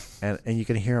 And you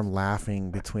can hear him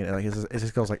laughing between it. Like it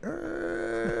just goes like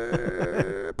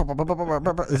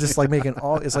it's just like making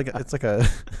all it's like its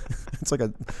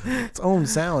own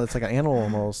sound. It's like an animal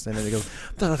almost, and then it goes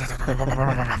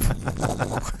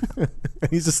and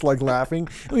he's just like laughing.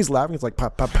 And he's laughing, it's like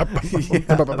pop pop pop pop.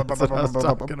 That's what I was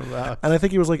talking about. And I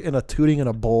think he was like in a tooting in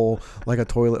a bowl, like a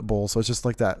toilet bowl. So it's just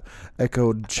like that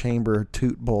echoed chamber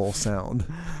toot bowl sound.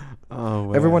 Oh,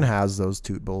 wow. Everyone has those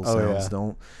toot bowl sounds.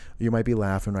 Don't you might be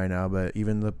laughing right now, but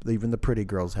even the pretty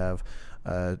girls have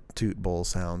toot bowl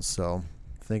sounds. So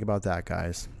think about that,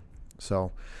 guys.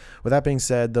 So with that being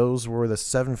said, those were the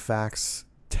 7 facts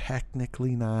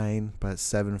technically 9, but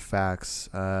 7 facts,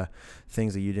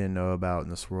 things that you didn't know about in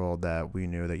this world that we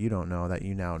knew that you don't know that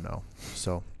you now know.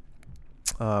 So,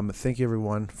 thank you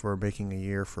everyone for making a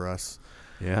year for us.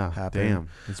 Yeah, happen. damn,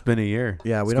 it's been a year.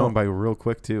 Yeah, it's going by real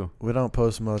quick too. We don't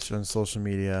post much on social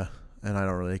media, and I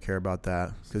don't really care about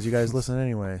that because you guys listen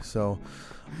anyway. So,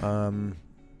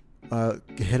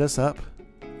 hit us up.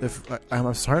 If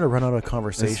I'm starting to run out of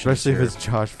conversation, especially if it's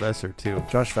Josh Fesser too.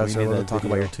 Josh Fesser, we'll talk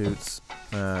about your toots.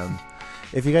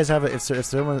 If you guys have if there's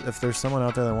someone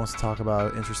out there that wants to talk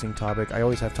about an interesting topic, I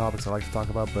always have topics I like to talk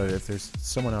about. But if there's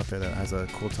someone out there that has a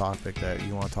cool topic that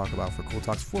you want to talk about for Cool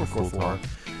Talks 444,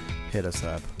 hit us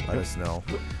up. Let us know.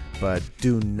 But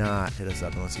do not hit us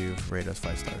up unless you rate us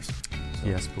 5 stars. So,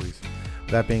 yes, please.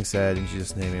 That being said, in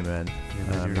Jesus' name, amen.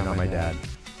 You're not my dad.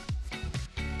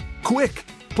 Quick!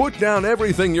 Put down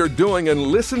everything you're doing and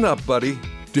listen up, buddy.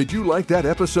 Did you like that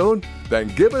episode? Then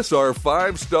give us our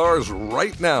 5 stars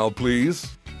right now, please.